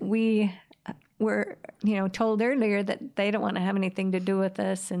friends that we were, told earlier that they don't want to have anything to do with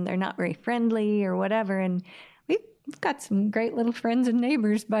us and they're not very friendly or whatever. And we've got some great little friends and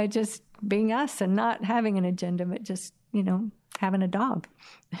neighbors by just being us and not having an agenda, but just, having a dog.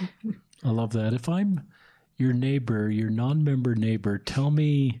 I love that. If I'm your neighbor, your non-member neighbor, tell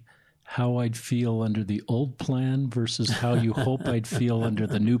me how I'd feel under the old plan versus how you hope I'd feel under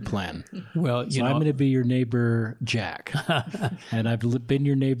the new plan. Well, I'm going to be your neighbor, Jack. And I've been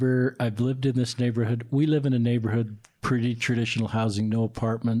your neighbor. I've lived in this neighborhood. We live in a neighborhood, pretty traditional housing, no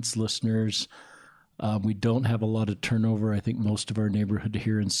apartments, listeners. We don't have a lot of turnover. I think most of our neighborhood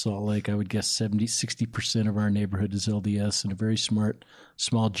here in Salt Lake, I would guess 60% of our neighborhood is LDS in a very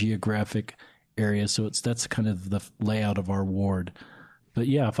small geographic area. So that's kind of the layout of our ward. But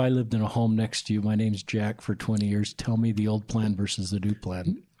yeah, if I lived in a home next to you, my name's Jack for 20 years, tell me the old plan versus the new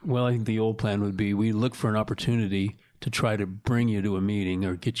plan. Well, I think the old plan would be we look for an opportunity to try to bring you to a meeting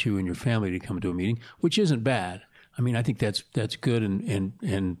or get you and your family to come to a meeting, which isn't bad. I mean, I think that's good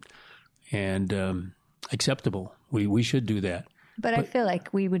and acceptable. We should do that. But I feel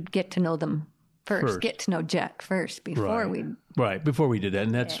like we would get to know them first. Get to know Jack first before before we did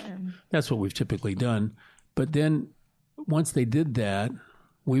that. And that's what we've typically done. But then once they did that,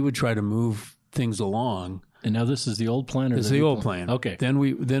 we would try to move things along. And now this is the old plan? This is the old plan. Okay. Then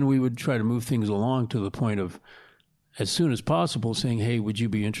we would try to move things along to the point of, as soon as possible, saying, hey, would you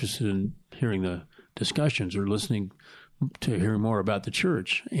be interested in hearing the discussions or listening to hearing more about the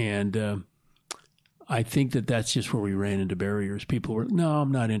church? And I think that's just where we ran into barriers. People were, no,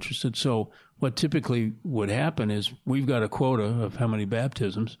 I'm not interested. So what typically would happen is we've got a quota of how many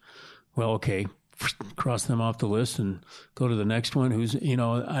baptisms. Well, okay, cross them off the list and go to the next one.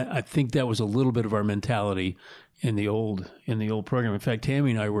 I think that was a little bit of our mentality in the old program. In fact,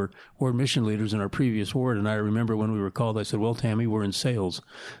 Tammy and I were ward mission leaders in our previous ward, and I remember when we were called, I said, well, Tammy, we're in sales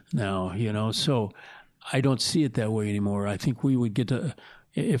now, so I don't see it that way anymore. I think we would get to,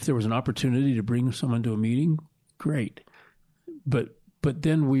 if there was an opportunity to bring someone to a meeting, great. But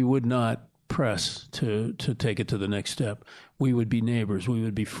then we would not press to take it to the next step. We would be neighbors. We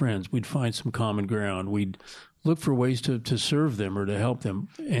would be friends. We'd find some common ground. We'd look for ways to serve them or to help them,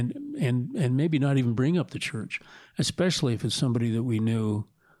 and maybe not even bring up the church, especially if it's somebody that we knew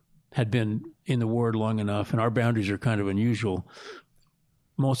had been in the ward long enough, and our boundaries are kind of unusual.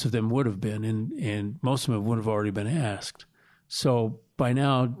 Most of them would have been, and most of them would have already been asked. So by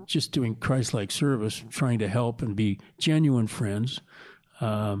now, just doing Christ-like service, trying to help and be genuine friends,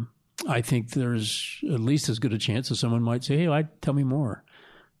 I think there's at least as good a chance as someone might say, hey, tell me more.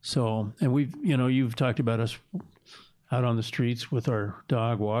 So, and you've talked about us out on the streets with our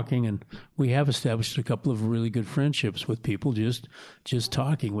dog walking, and we have established a couple of really good friendships with people just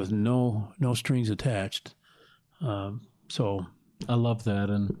talking with no strings attached. So I love that.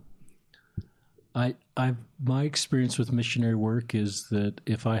 And My experience with missionary work is that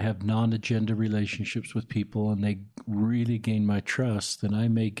if I have non-agenda relationships with people and they really gain my trust, then I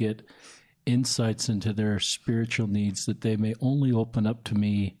may get insights into their spiritual needs that they may only open up to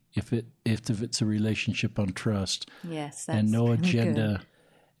me if it's a relationship on trust. Yes, and no really agenda. good.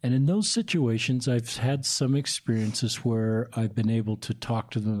 And in those situations, I've had some experiences where I've been able to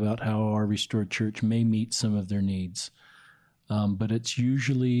talk to them about how our restored church may meet some of their needs. But it's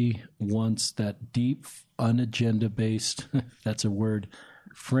usually once that deep, unagenda-based, if that's a word,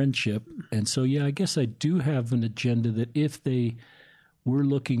 friendship. And so, yeah, I guess I do have an agenda that if they were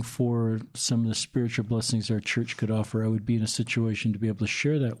looking for some of the spiritual blessings our church could offer, I would be in a situation to be able to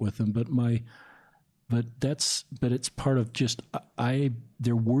share that with them. But it's part of just,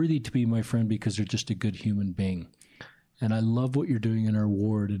 they're worthy to be my friend because they're just a good human being. And I love what you're doing in our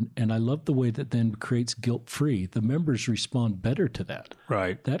ward. And I love the way that then creates guilt-free. The members respond better to that.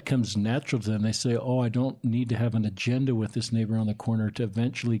 Right. That comes natural to them. They say, I don't need to have an agenda with this neighbor on the corner to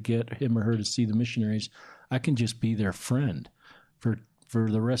eventually get him or her to see the missionaries. I can just be their friend for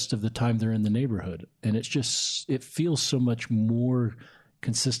the rest of the time they're in the neighborhood. And it feels so much more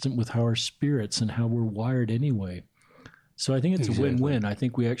consistent with how our spirits and how we're wired anyway. So I think it's a win-win. I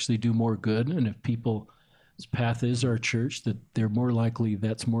think we actually do more good. And if people's path is our church, that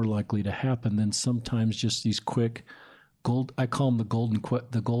that's more likely to happen than sometimes just these quick I call them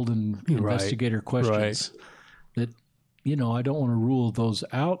the golden investigator questions. That, I don't want to rule those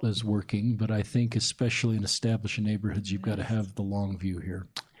out as working, but I think especially in established neighborhoods, you've got to have the long view here.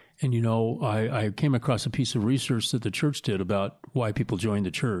 And, I came across a piece of research that the church did about why people join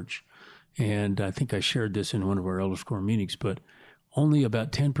the church. And I think I shared this in one of our Elders Quorum meetings, but only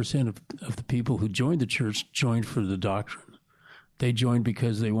about 10% of the people who joined the church joined for the doctrine. They joined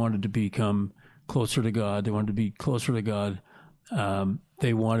because they wanted to become closer to God. They wanted to be closer to God.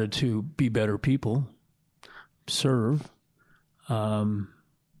 They wanted to be better people, serve, and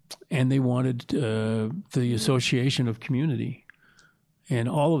they wanted the association of community. And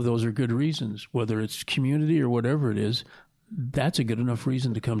all of those are good reasons, whether it's community or whatever it is. That's a good enough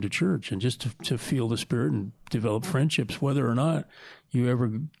reason to come to church and just to feel the Spirit and develop friendships. Whether or not you ever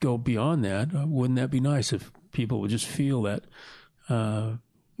go beyond that, wouldn't that be nice if people would just feel that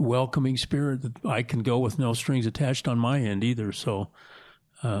welcoming spirit that I can go with no strings attached on my end either. So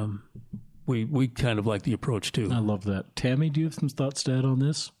we kind of like the approach too. I love that. Tammy, do you have some thoughts to add on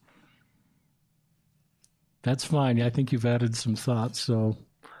this? That's fine. I think you've added some thoughts. So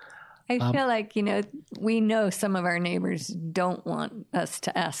I feel like, we know some of our neighbors don't want us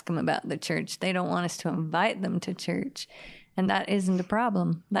to ask them about the church. They don't want us to invite them to church. And that isn't a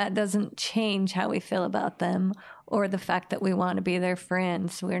problem. That doesn't change how we feel about them or the fact that we want to be their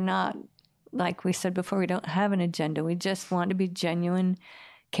friends. We're not, like we said before, we don't have an agenda. We just want to be genuine,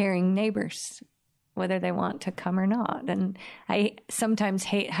 caring neighbors, whether they want to come or not. And I sometimes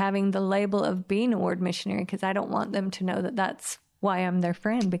hate having the label of being a ward missionary because I don't want them to know that that's why I'm their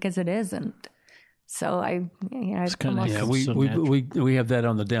friend, because it isn't. So we have that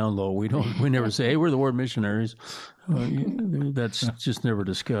on the down low. We never say, hey, we're the ward missionaries. That's just never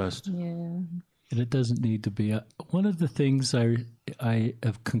discussed. Yeah. And it doesn't need to be. One of the things I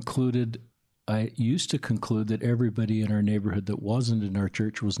have concluded, I used to conclude that everybody in our neighborhood that wasn't in our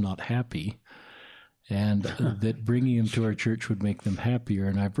church was not happy, and that bringing them to our church would make them happier.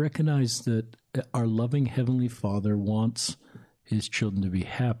 And I've recognized that our loving Heavenly Father wants His children to be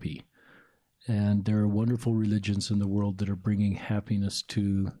happy. And there are wonderful religions in the world that are bringing happiness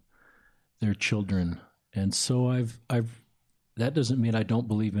to their children. And so that doesn't mean I don't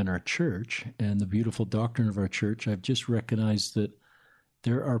believe in our church and the beautiful doctrine of our church. I've just recognized that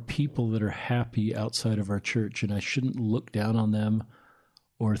there are people that are happy outside of our church, and I shouldn't look down on them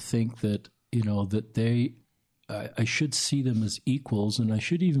or think that, I should see them as equals, and I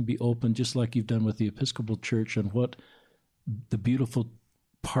should even be open, just like you've done with the Episcopal Church, on what the beautiful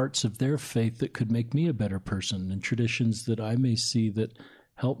parts of their faith that could make me a better person, and traditions that I may see that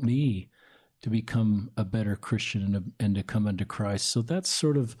help me to become a better Christian and to come unto Christ. So that's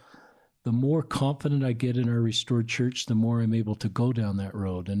sort of, the more confident I get in our restored church, the more I'm able to go down that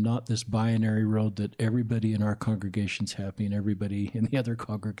road, and not this binary road that everybody in our congregation's happy and everybody in the other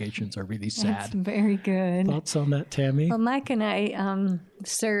congregations are really sad. That's very good. Thoughts on that, Tammy? Well, Mike and I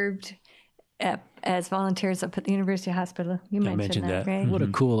served as volunteers up at the University Hospital. You mentioned that, right? What a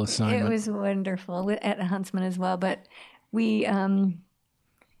cool assignment. It was wonderful at Huntsman as well. But we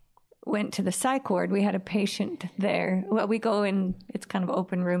went to the psych ward. We had a patient there. Well, we go in, it's kind of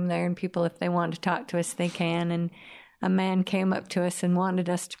open room there, and people, if they want to talk to us, they can. a man came up to us and wanted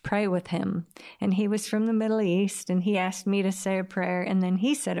us to pray with him. And he was from the Middle East, and he asked me to say a prayer, and then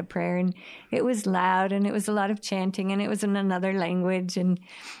he said a prayer, and it was loud, and it was a lot of chanting, and it was in another language.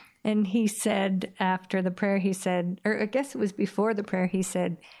 And he said after the prayer, he said, or I guess it was before the prayer, he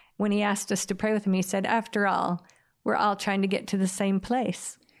said, when he asked us to pray with him, he said, after all, we're all trying to get to the same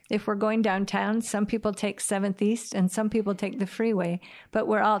place. If we're going downtown, some people take 7th East and some people take the freeway, but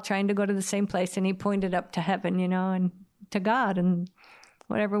we're all trying to go to the same place. And he pointed up to heaven, and to God, and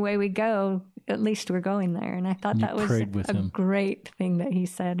whatever way we go, at least we're going there. And I thought that was a great thing that he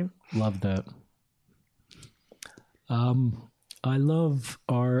said. Love that. I love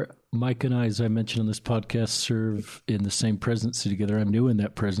Mike and I, as I mentioned on this podcast, serve in the same presidency together. I'm new in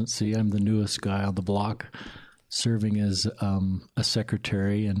that presidency. I'm the newest guy on the block, serving as a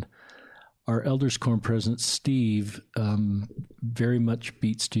secretary. And our Elders Quorum president, Steve, very much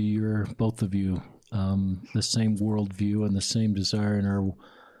beats to both of you, the same worldview and the same desire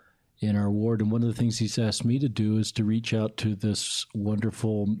in our ward. And one of the things he's asked me to do is to reach out to this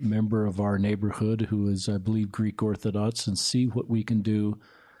wonderful member of our neighborhood who is, I believe, Greek Orthodox, and see what we can do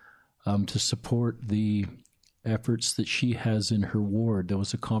to support the efforts that she has in her ward. There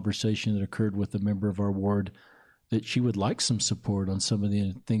was a conversation that occurred with a member of our ward that she would like some support on some of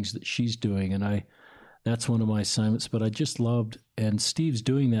the things that she's doing. And that's one of my assignments, but I just loved, and Steve's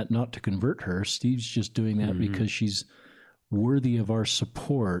doing that not to convert her. Steve's just doing that because she's worthy of our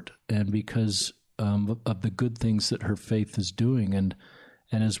support and because of the good things that her faith is doing. And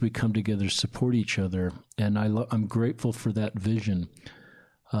as we come together, support each other. And I'm grateful for that vision.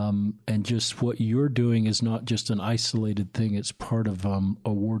 And just what you're doing is not just an isolated thing. It's part of a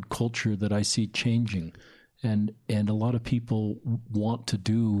ward culture that I see changing. And a lot of people want to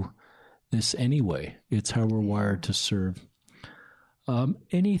do this anyway. It's how we're wired to serve.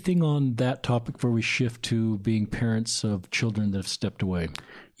 Anything on that topic before we shift to being parents of children that have stepped away?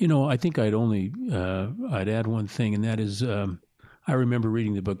 I think I'd add one thing, and that is I remember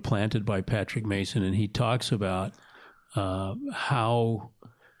reading the book Planted by Patrick Mason, and he talks about how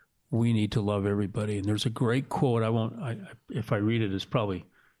we need to love everybody. And there's a great quote. If I read it, it probably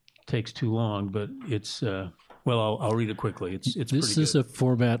takes too long, but it's I'll read it quickly. It's this is a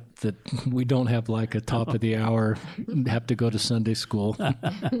format that we don't have like a top of the hour, have to go to Sunday school. Well,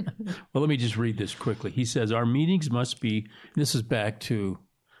 let me just read this quickly. He says, our meetings must be, this is back to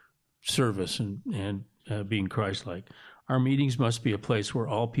service and being Christ-like. Our meetings must be a place where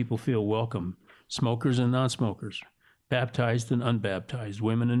all people feel welcome, smokers and non-smokers, baptized and unbaptized,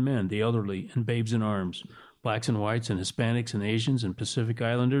 women and men, the elderly and babes in arms, blacks and whites and Hispanics and Asians and Pacific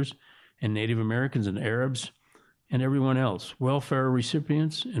Islanders and Native Americans and Arabs and everyone else, welfare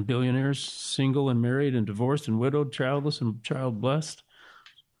recipients and billionaires, single and married and divorced and widowed, childless and child-blessed,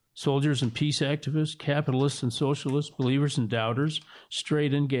 soldiers and peace activists, capitalists and socialists, believers and doubters,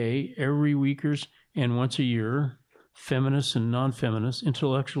 straight and gay, every weekers and once a year, feminists and non-feminists,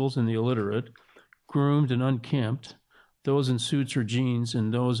 intellectuals and the illiterate, groomed and unkempt, those in suits or jeans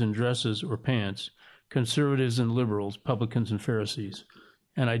and those in dresses or pants, conservatives and liberals, publicans and Pharisees.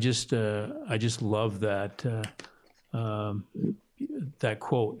 And I just love that that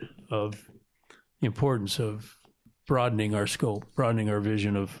quote of the importance of broadening our scope, broadening our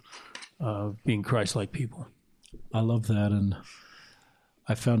vision of being Christ-like people. I love that. And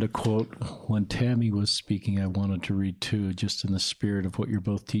I found a quote when Tammy was speaking I wanted to read too, just in the spirit of what you're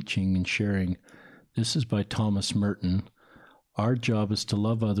both teaching and sharing. This is by Thomas Merton. Our job is to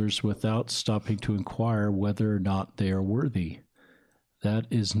love others without stopping to inquire whether or not they are worthy. That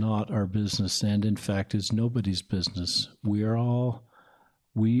is not our business, and in fact is nobody's business. All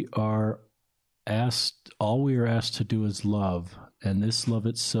we are asked to do is love, and this love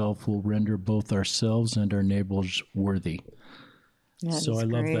itself will render both ourselves and our neighbors worthy. So I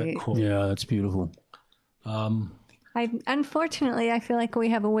love that quote. Yeah, that's beautiful. Unfortunately, I feel like we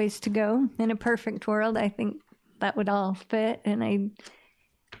have a ways to go. In a perfect world, I think that would all fit, and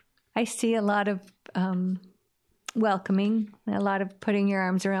I see a lot of welcoming, a lot of putting your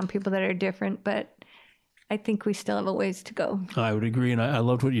arms around people that are different, but I think we still have a ways to go. I would agree, and I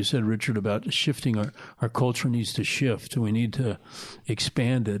loved what you said, Richard, about shifting. Our culture needs to shift. We need to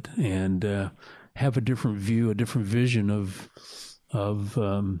expand it and have a different view, a different vision of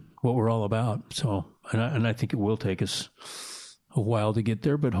what we're all about. So, and I think it will take us a while to get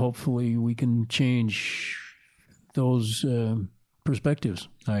there, but hopefully we can change those perspectives.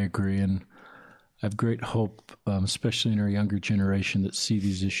 I agree, and I have great hope, especially in our younger generation, that see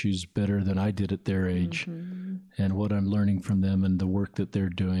these issues better than I did at their age, and what I'm learning from them and the work that they're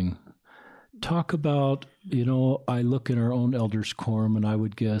doing. talk about, I look in our own elders quorum and I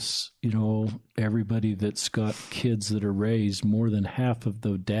would guess, everybody that's got kids that are raised, more than half of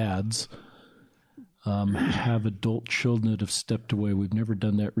the dads have adult children that have stepped away. We've never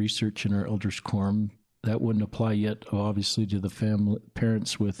done that research in our elders quorum. That wouldn't apply yet, obviously, to the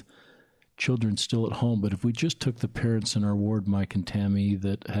parents with children still at home. But if we just took the parents in our ward, Mike and Tammy,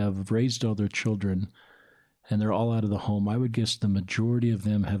 that have raised all their children and they're all out of the home, I would guess the majority of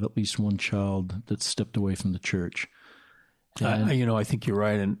them have at least one child that stepped away from the church. I think you're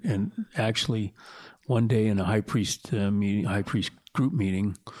right. And actually, one day in a high priest group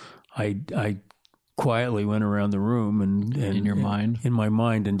meeting, I quietly went around the room and in your mind, in my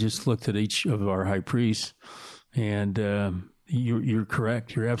mind, and just looked at each of our high priests. And you're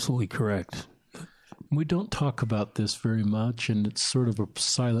correct. You're absolutely correct. We don't talk about this very much, and it's sort of a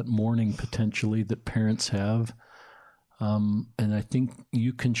silent mourning potentially that parents have. And I think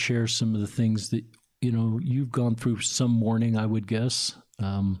you can share some of the things that, you've gone through some mourning, I would guess,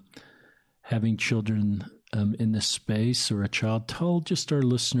 having children in this space or a child. Tell just our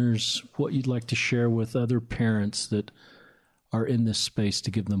listeners what you'd like to share with other parents that are in this space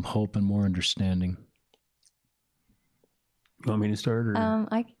to give them hope and more understanding. You want me to start? Or?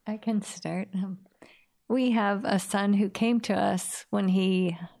 I can start. We have a son who came to us when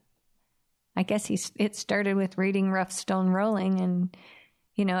it started with reading Rough Stone Rolling. And,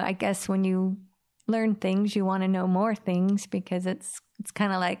 I guess when you learn things, you want to know more things, because it's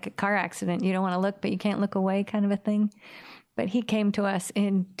kind of like a car accident. You don't want to look, but you can't look away, kind of a thing. But he came to us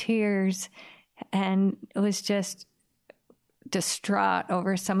in tears and was just distraught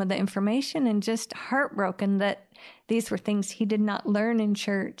over some of the information and just heartbroken that these were things he did not learn in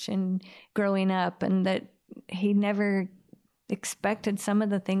church and growing up, and that he never expected some of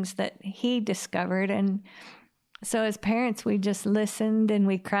the things that he discovered. And so as parents, we just listened and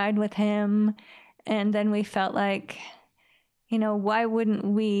we cried with him. And then we felt like, why wouldn't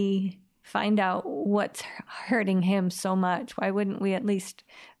we find out what's hurting him so much? Why wouldn't we at least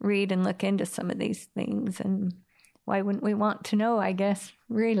read and look into some of these things? And why wouldn't we want to know, I guess,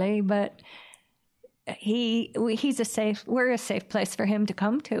 really? But we're a safe place for him to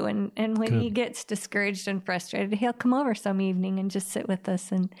come to. And when Good. He gets discouraged and frustrated, he'll come over some evening and just sit with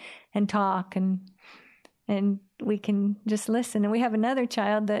us and talk, and we can just listen. And we have another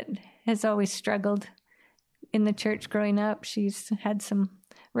child that has always struggled in the church growing up. She's had some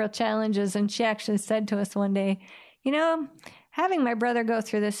real challenges, and she actually said to us one day, having my brother go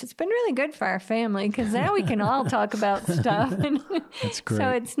through this, it's been really good for our family, because now we can all talk about stuff. That's great. So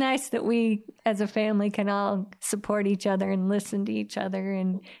it's nice that we as a family can all support each other and listen to each other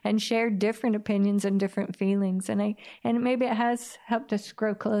and share different opinions and different feelings. And maybe it has helped us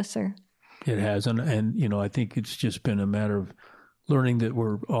grow closer. It has. And I think it's just been a matter of learning that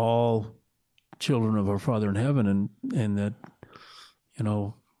we're all children of our Father in heaven, and that,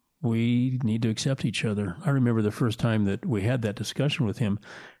 we need to accept each other. I remember the first time that we had that discussion with him.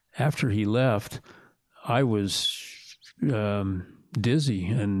 After he left, I was dizzy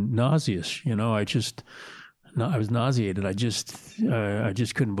and nauseous. I was nauseated. I just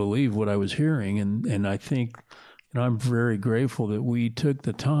couldn't believe what I was hearing. And I think, I'm very grateful that we took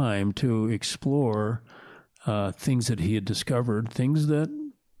the time to explore things that he had discovered, things that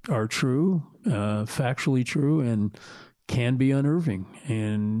are true, factually true, and can be unnerving.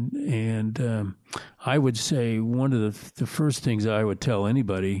 And I would say one of the first things I would tell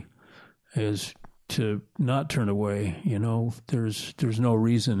anybody is to not turn away. There's no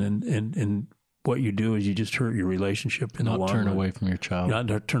reason, and what you do is you just hurt your relationship in the long run. Not turn away from your child.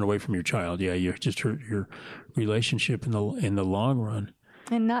 Not turn away from your child. Yeah, you just hurt your relationship in the long run.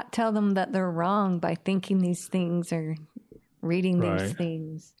 And not tell them that they're wrong by thinking these things or reading these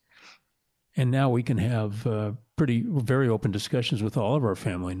things. And now we can have very open discussions with all of our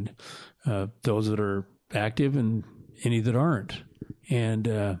family, those that are active and any that aren't.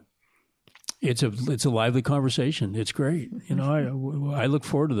 And it's a lively conversation. It's great. I look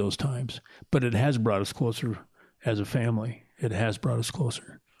forward to those times. But it has brought us closer as a family. It has brought us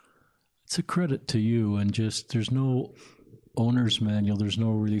closer. It's a credit to you, and there's no owner's manual. There's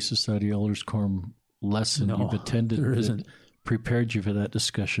no Relief Society Elders Quorum lesson you've attended. There isn't. Prepared you for that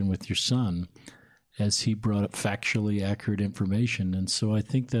discussion with your son as he brought up factually accurate information. And so I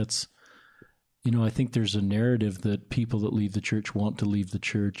think that's, I think there's a narrative that people that leave the church want to leave the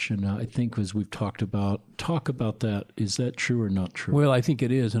church. And I think as we've talk about that, is that true or not true? Well, I think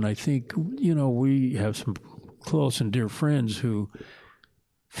it is. And I think, we have some close and dear friends who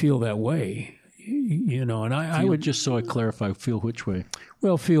feel that way, and I would, just so I clarify, feel which way?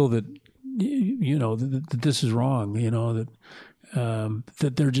 Well, feel that, that this is wrong, that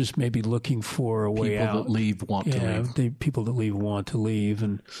that they're just maybe looking for a way People out. that leave want to leave. People that leave want to leave,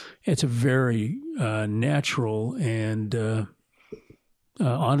 and it's a very natural and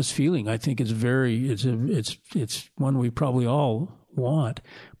honest feeling. I think it's one we probably all want.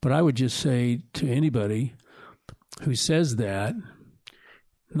 But I would just say to anybody who says that,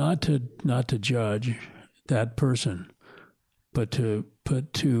 not to judge that person, but to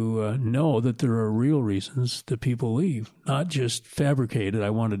know that there are real reasons that people leave, not just fabricated. I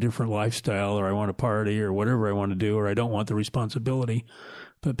want a different lifestyle, or I want to party, or whatever I want to do, or I don't want the responsibility.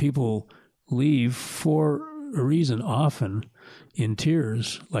 But people leave for a reason, often in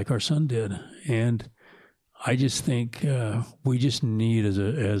tears, like our son did. And I just think we just need,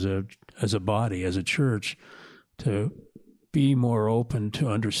 as a body, as a church, to be more open to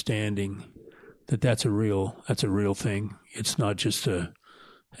understanding that that's a real thing. It's not just an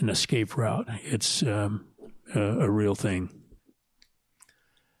escape route. It's a real thing.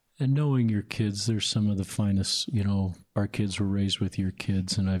 And knowing your kids, they're some of the finest. Our kids were raised with your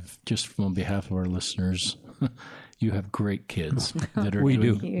kids, and I've just, on behalf of our listeners, you have great kids that are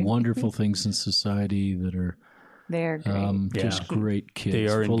doing wonderful things in society that are they're great. Just great kids. They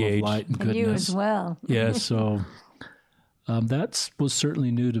are full engaged. of light and goodness. You as well. Yeah, so that was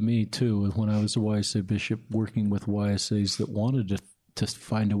certainly new to me too. When I was a YSA bishop, working with YSAs that wanted to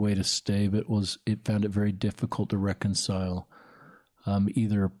find a way to stay, but it found it very difficult to reconcile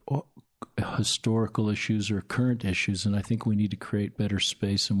either historical issues or current issues. And I think we need to create better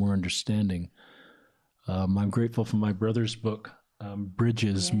space and more understanding. I'm grateful for my brother's book,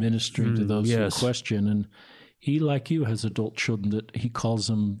 Bridges, Ministering to Those Who Question. And he, like you, has adult children that he calls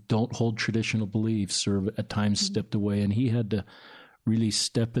them don't hold traditional beliefs, or at times stepped away. And he had to really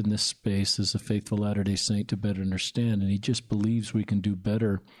step in this space as a faithful Latter-day Saint to better understand. And he just believes we can do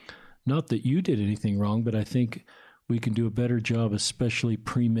better. Not that you did anything wrong, but I think we can do a better job, especially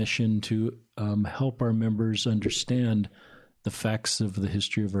pre-mission, to help our members understand the facts of the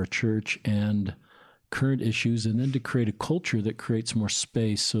history of our church and current issues, and then to create a culture that creates more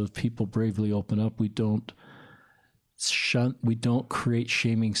space. So if people bravely open up, we don't create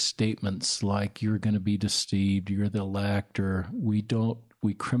shaming statements like you're going to be deceived, you're the elect, or we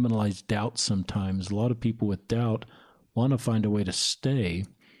criminalize doubt sometimes. A lot of people with doubt want to find a way to stay.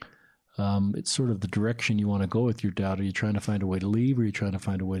 It's sort of the direction you want to go with your doubt. Are you trying to find a way to leave, or are you trying to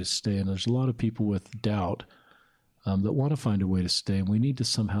find a way to stay? And there's a lot of people with doubt that want to find a way to stay, and we need to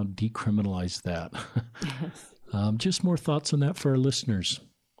somehow decriminalize that. Just more thoughts on that for our listeners.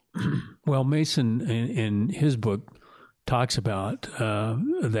 Well, Mason in his book talks about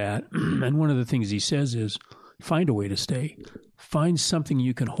that, and one of the things he says is find a way to stay. Find something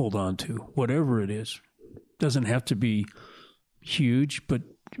you can hold on to, whatever it is. Doesn't have to be huge, but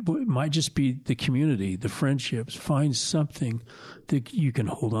it might just be the community, the friendships. Find something that you can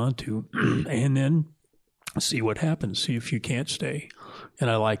hold on to, and then see what happens. See if you can't stay. And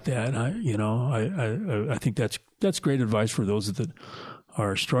I like that. I think that's great advice for those that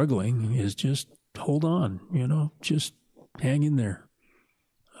are struggling. Is just hold on. Just hang in there.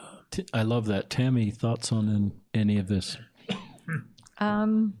 I love that. Tammy, thoughts on any of this?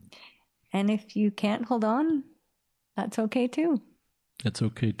 And if you can't hold on, that's okay too. That's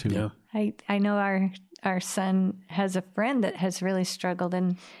okay too. Yeah. I know our son has a friend that has really struggled,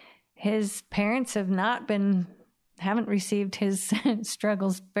 and his parents haven't received his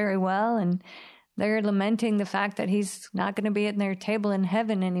struggles very well, and they're lamenting the fact that he's not going to be at their table in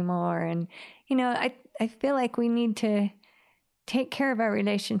heaven anymore. And, I feel like we need to take care of our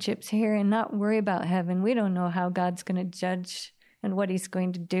relationships here and not worry about heaven. We don't know how God's going to judge and what he's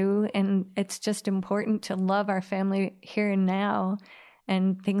going to do. And it's just important to love our family here and now,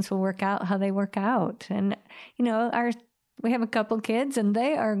 and things will work out how they work out. And, we have a couple kids, and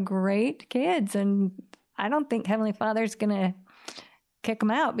they are great kids. And I don't think Heavenly Father's going to kick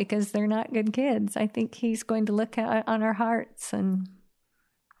them out because they're not good kids. I think he's going to look on our hearts. And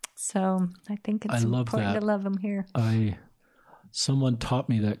so I think it's important to love them here. Someone taught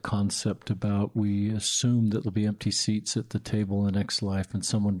me that concept about we assume that there'll be empty seats at the table in the next life, and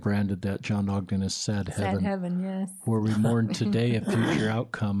someone branded that, John Ogden, as sad heaven. Sad heaven, yes. Where we mourn today a future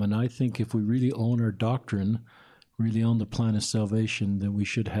outcome. And I think if we really own our doctrine, really own the plan of salvation, then we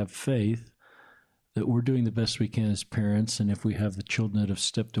should have faith that we're doing the best we can as parents. And if we have the children that have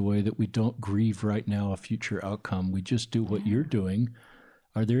stepped away, that we don't grieve right now a future outcome. We just do what you're doing.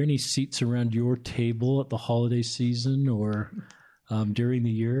 Are there any seats around your table at the holiday season or during the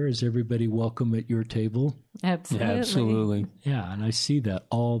year? Is everybody welcome at your table? Absolutely. Yeah, absolutely. Yeah, and I see that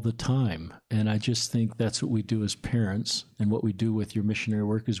all the time. And I just think that's what we do as parents, and what we do with your missionary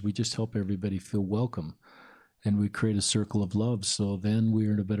work is we just help everybody feel welcome. and we create a circle of love. So then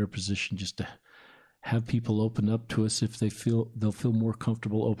we're in a better position just to have people open up to us if they'll feel more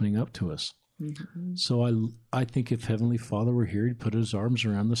comfortable opening up to us. Mm-hmm. So I think if Heavenly Father were here, he'd put his arms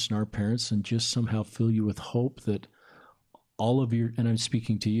around us and our parents and just somehow fill you with hope that all of your, and I'm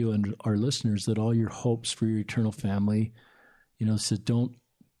speaking to you and our listeners, that all your hopes for your eternal family, said don't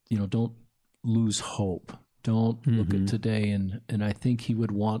lose hope. Don't look at today. And I think he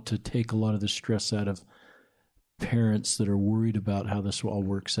would want to take a lot of the stress out of parents that are worried about how this all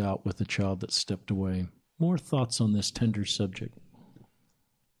works out with a child that stepped away. More thoughts on this tender subject?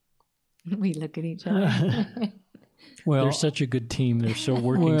 We look at each other. Well, they're such a good team. They're so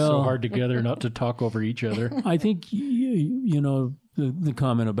working so hard together not to talk over each other. I think, the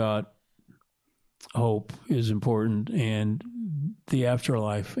comment about hope is important and the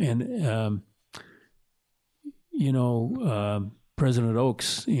afterlife. And, President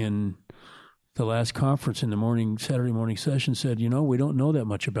Oaks in the last conference in the Saturday morning session said, we don't know that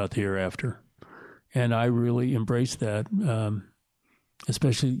much about the hereafter. And I really embraced that,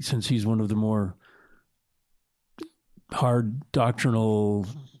 especially since he's one of the more hard doctrinal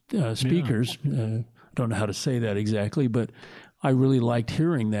speakers. I don't know how to say that exactly, but I really liked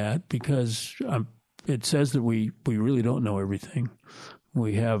hearing that because it says that we really don't know everything.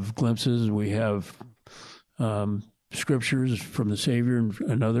 We have glimpses, we have scriptures from the Savior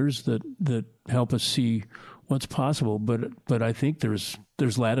and others that help us see what's possible. But I think there's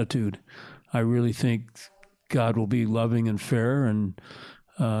latitude. I really think God will be loving and fair, and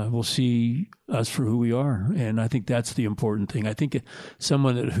will see us for who we are. And I think that's the important thing. I think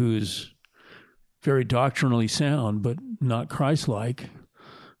someone who's very doctrinally sound but not Christ-like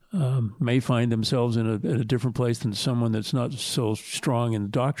may find themselves in a different place than someone that's not so strong in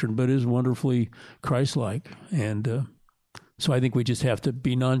doctrine but is wonderfully Christ-like. And so I think we just have to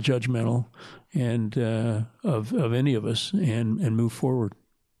be non-judgmental and of any of us and move forward.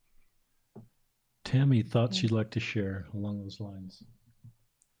 Tammy, thoughts you'd like to share along those lines?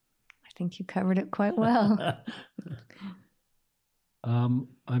 I think you covered it quite well. I'm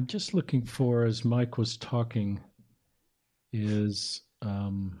just looking for, as Mike was talking, is,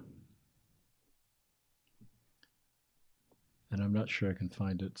 and I'm not sure I can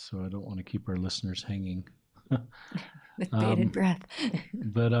find it, so I don't want to keep our listeners hanging. With bated breath.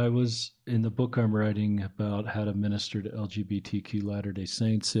 But I was, in the book I'm writing about how to minister to LGBTQ Latter-day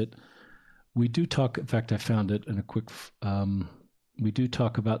Saints, we do talk, in fact, I found it in a quick, we do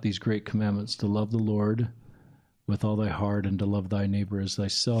talk about these great commandments to love the Lord with all thy heart and to love thy neighbor as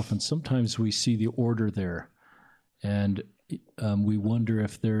thyself. And sometimes we see the order there. And we wonder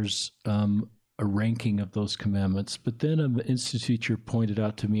if there's a ranking of those commandments. But then an Institute teacher pointed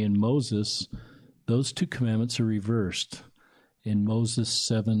out to me in Moses, those two commandments are reversed. In Moses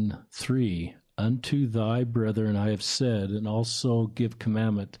 7:3, unto thy brethren I have said, and also give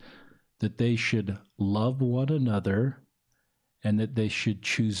commandment that they should love one another and that they should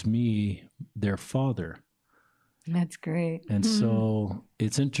choose me, their father. That's great. And so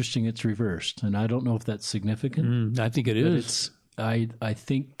it's interesting it's reversed. And I don't know if that's significant. I think it is. I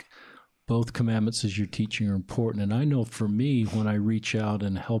think both commandments as you're teaching are important. And I know for me, when I reach out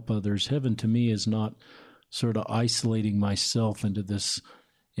and help others, heaven to me is not sort of isolating myself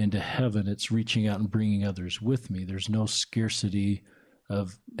into heaven. It's reaching out and bringing others with me. There's no scarcity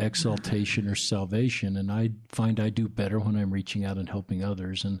of exaltation or salvation. And I find I do better when I'm reaching out and helping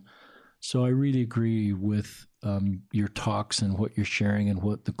others. And so I really agree with your talks and what you're sharing and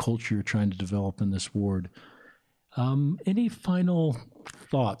what the culture you're trying to develop in this ward. Any final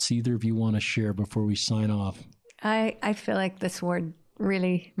thoughts either of you want to share before we sign off? I feel like this ward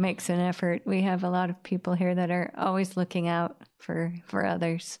really makes an effort. We have a lot of people here that are always looking out for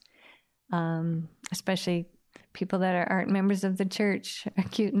others, especially people that aren't members of the church.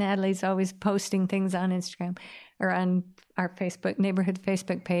 Cute Natalie's always posting things on Instagram or on our neighborhood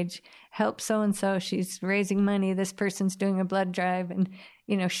Facebook page. Help so-and-so. She's raising money. This person's doing a blood drive, and,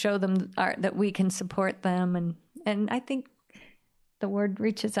 show them that we can support them. And I think the word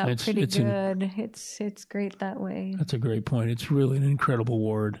reaches out pretty good. It's great that way. That's a great point. It's really an incredible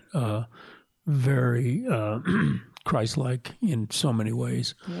ward. Very Christ-like in so many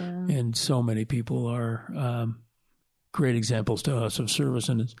ways. Yeah. And so many people are great examples to us of service.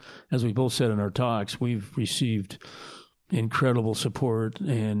 And as we both said in our talks, we've received incredible support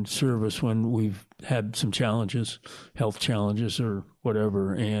and service when we've had some challenges, health challenges or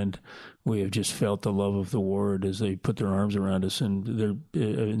whatever, and we have just felt the love of the ward as they put their arms around us, and they're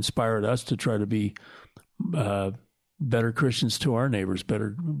inspired us to try to be better Christians to our neighbors,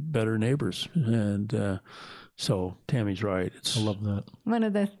 better neighbors. And So Tammy's right. I love that. One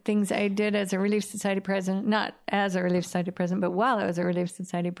of the things I did as a Relief Society president, not as a Relief Society president, but while I was a Relief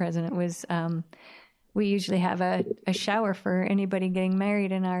Society president, was we usually have a shower for anybody getting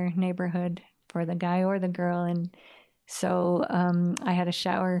married in our neighborhood, for the guy or the girl. And so I had a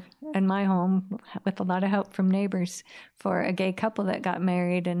shower in my home with a lot of help from neighbors for a gay couple that got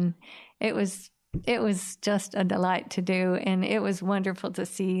married. And it was just a delight to do. And it was wonderful to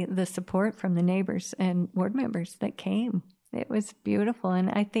see the support from the neighbors and ward members that came. It was beautiful. And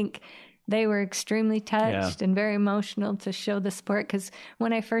I think they were extremely touched and very emotional to show the support. Because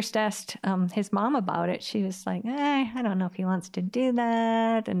when I first asked his mom about it, she was like, I don't know if he wants to do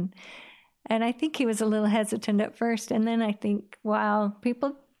that. And I think he was a little hesitant at first. And then I think, wow,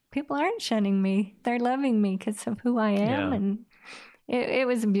 people aren't shunning me. They're loving me because of who I am. And it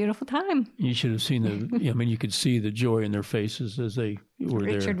was a beautiful time. You should have seen you could see the joy in their faces as they were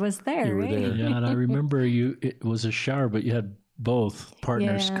there. Richard was there, You were right? there. Yeah, and I remember it was a shower, but you had both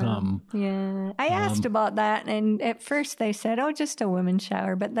partners come. Yeah. I asked about that, and at first they said, just a women's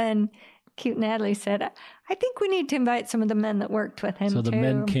shower. But then cute Natalie said, I think we need to invite some of the men that worked with him, So the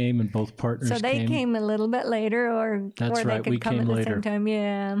men came and both partners So they came a little bit later, or That's they right, could we come came at the later. same time.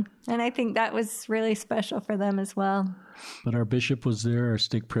 Yeah. And I think that was really special for them as well. But our bishop was there. Our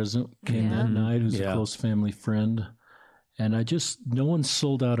stake president came that night, who's a close family friend. And no one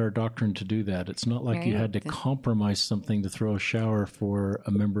sold out our doctrine to do that. It's not like you had to compromise something to throw a shower for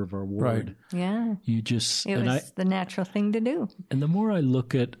a member of our ward. Right. Yeah. You just... It was the natural thing to do. And the more I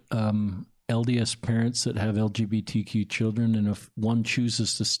look at LDS parents that have LGBTQ children, and if one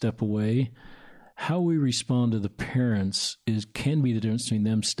chooses to step away, how we respond to the parents can be the difference between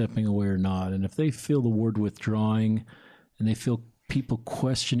them stepping away or not. And if they feel the word withdrawing and they feel people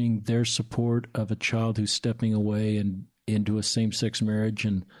questioning their support of a child who's stepping away and into a same-sex marriage,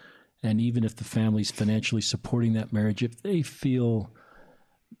 and even if the family's financially supporting that marriage, if they feel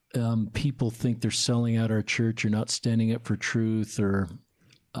people think they're selling out our church or not standing up for truth, or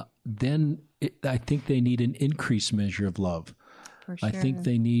then I think they need an increased measure of love. For sure. I think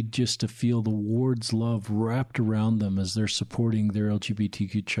they need just to feel the ward's love wrapped around them as they're supporting their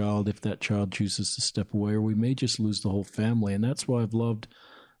LGBTQ child, if that child chooses to step away, or we may just lose the whole family. And that's why I've loved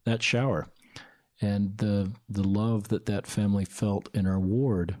that shower and the love that family felt in our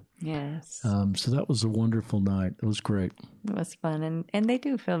ward. Yes. So that was a wonderful night. It was great. It was fun. And they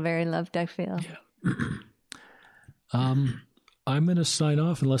do feel very loved, I feel. I'm going to sign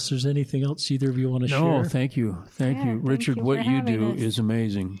off unless there's anything else either of you want to share. No, thank you. Thank you. Thank Richard, you what for you having do us. is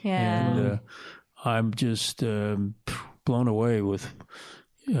amazing. Yeah. And I'm just blown away with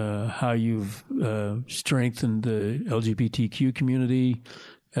how you've strengthened the LGBTQ community,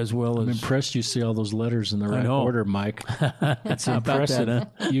 as well I'm as... impressed you see all those letters in the right know. order, Mike. It's How about impressive.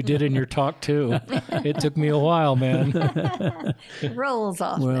 that, You did in your talk, too. It took me a while, man. It rolls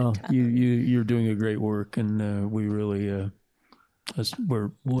off. Well, the tongue. you're doing a great work, and we really... we're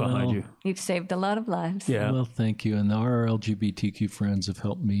behind you. You've saved a lot of lives. Yeah. Well, thank you. And our LGBTQ friends have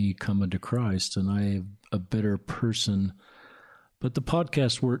helped me come into Christ, and I am a better person. But the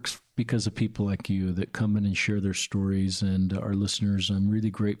podcast works because of people like you that come in and share their stories, and our listeners. I'm really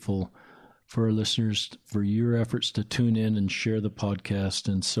grateful for our listeners, for your efforts to tune in and share the podcast.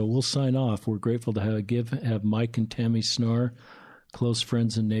 And so we'll sign off. We're grateful to have Mike and Tammy Snar, close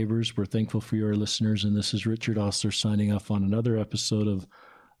friends and neighbors. We're thankful for your listeners. And this is Richard Ostler signing off on another episode of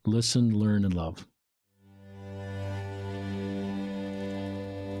Listen, Learn, and Love.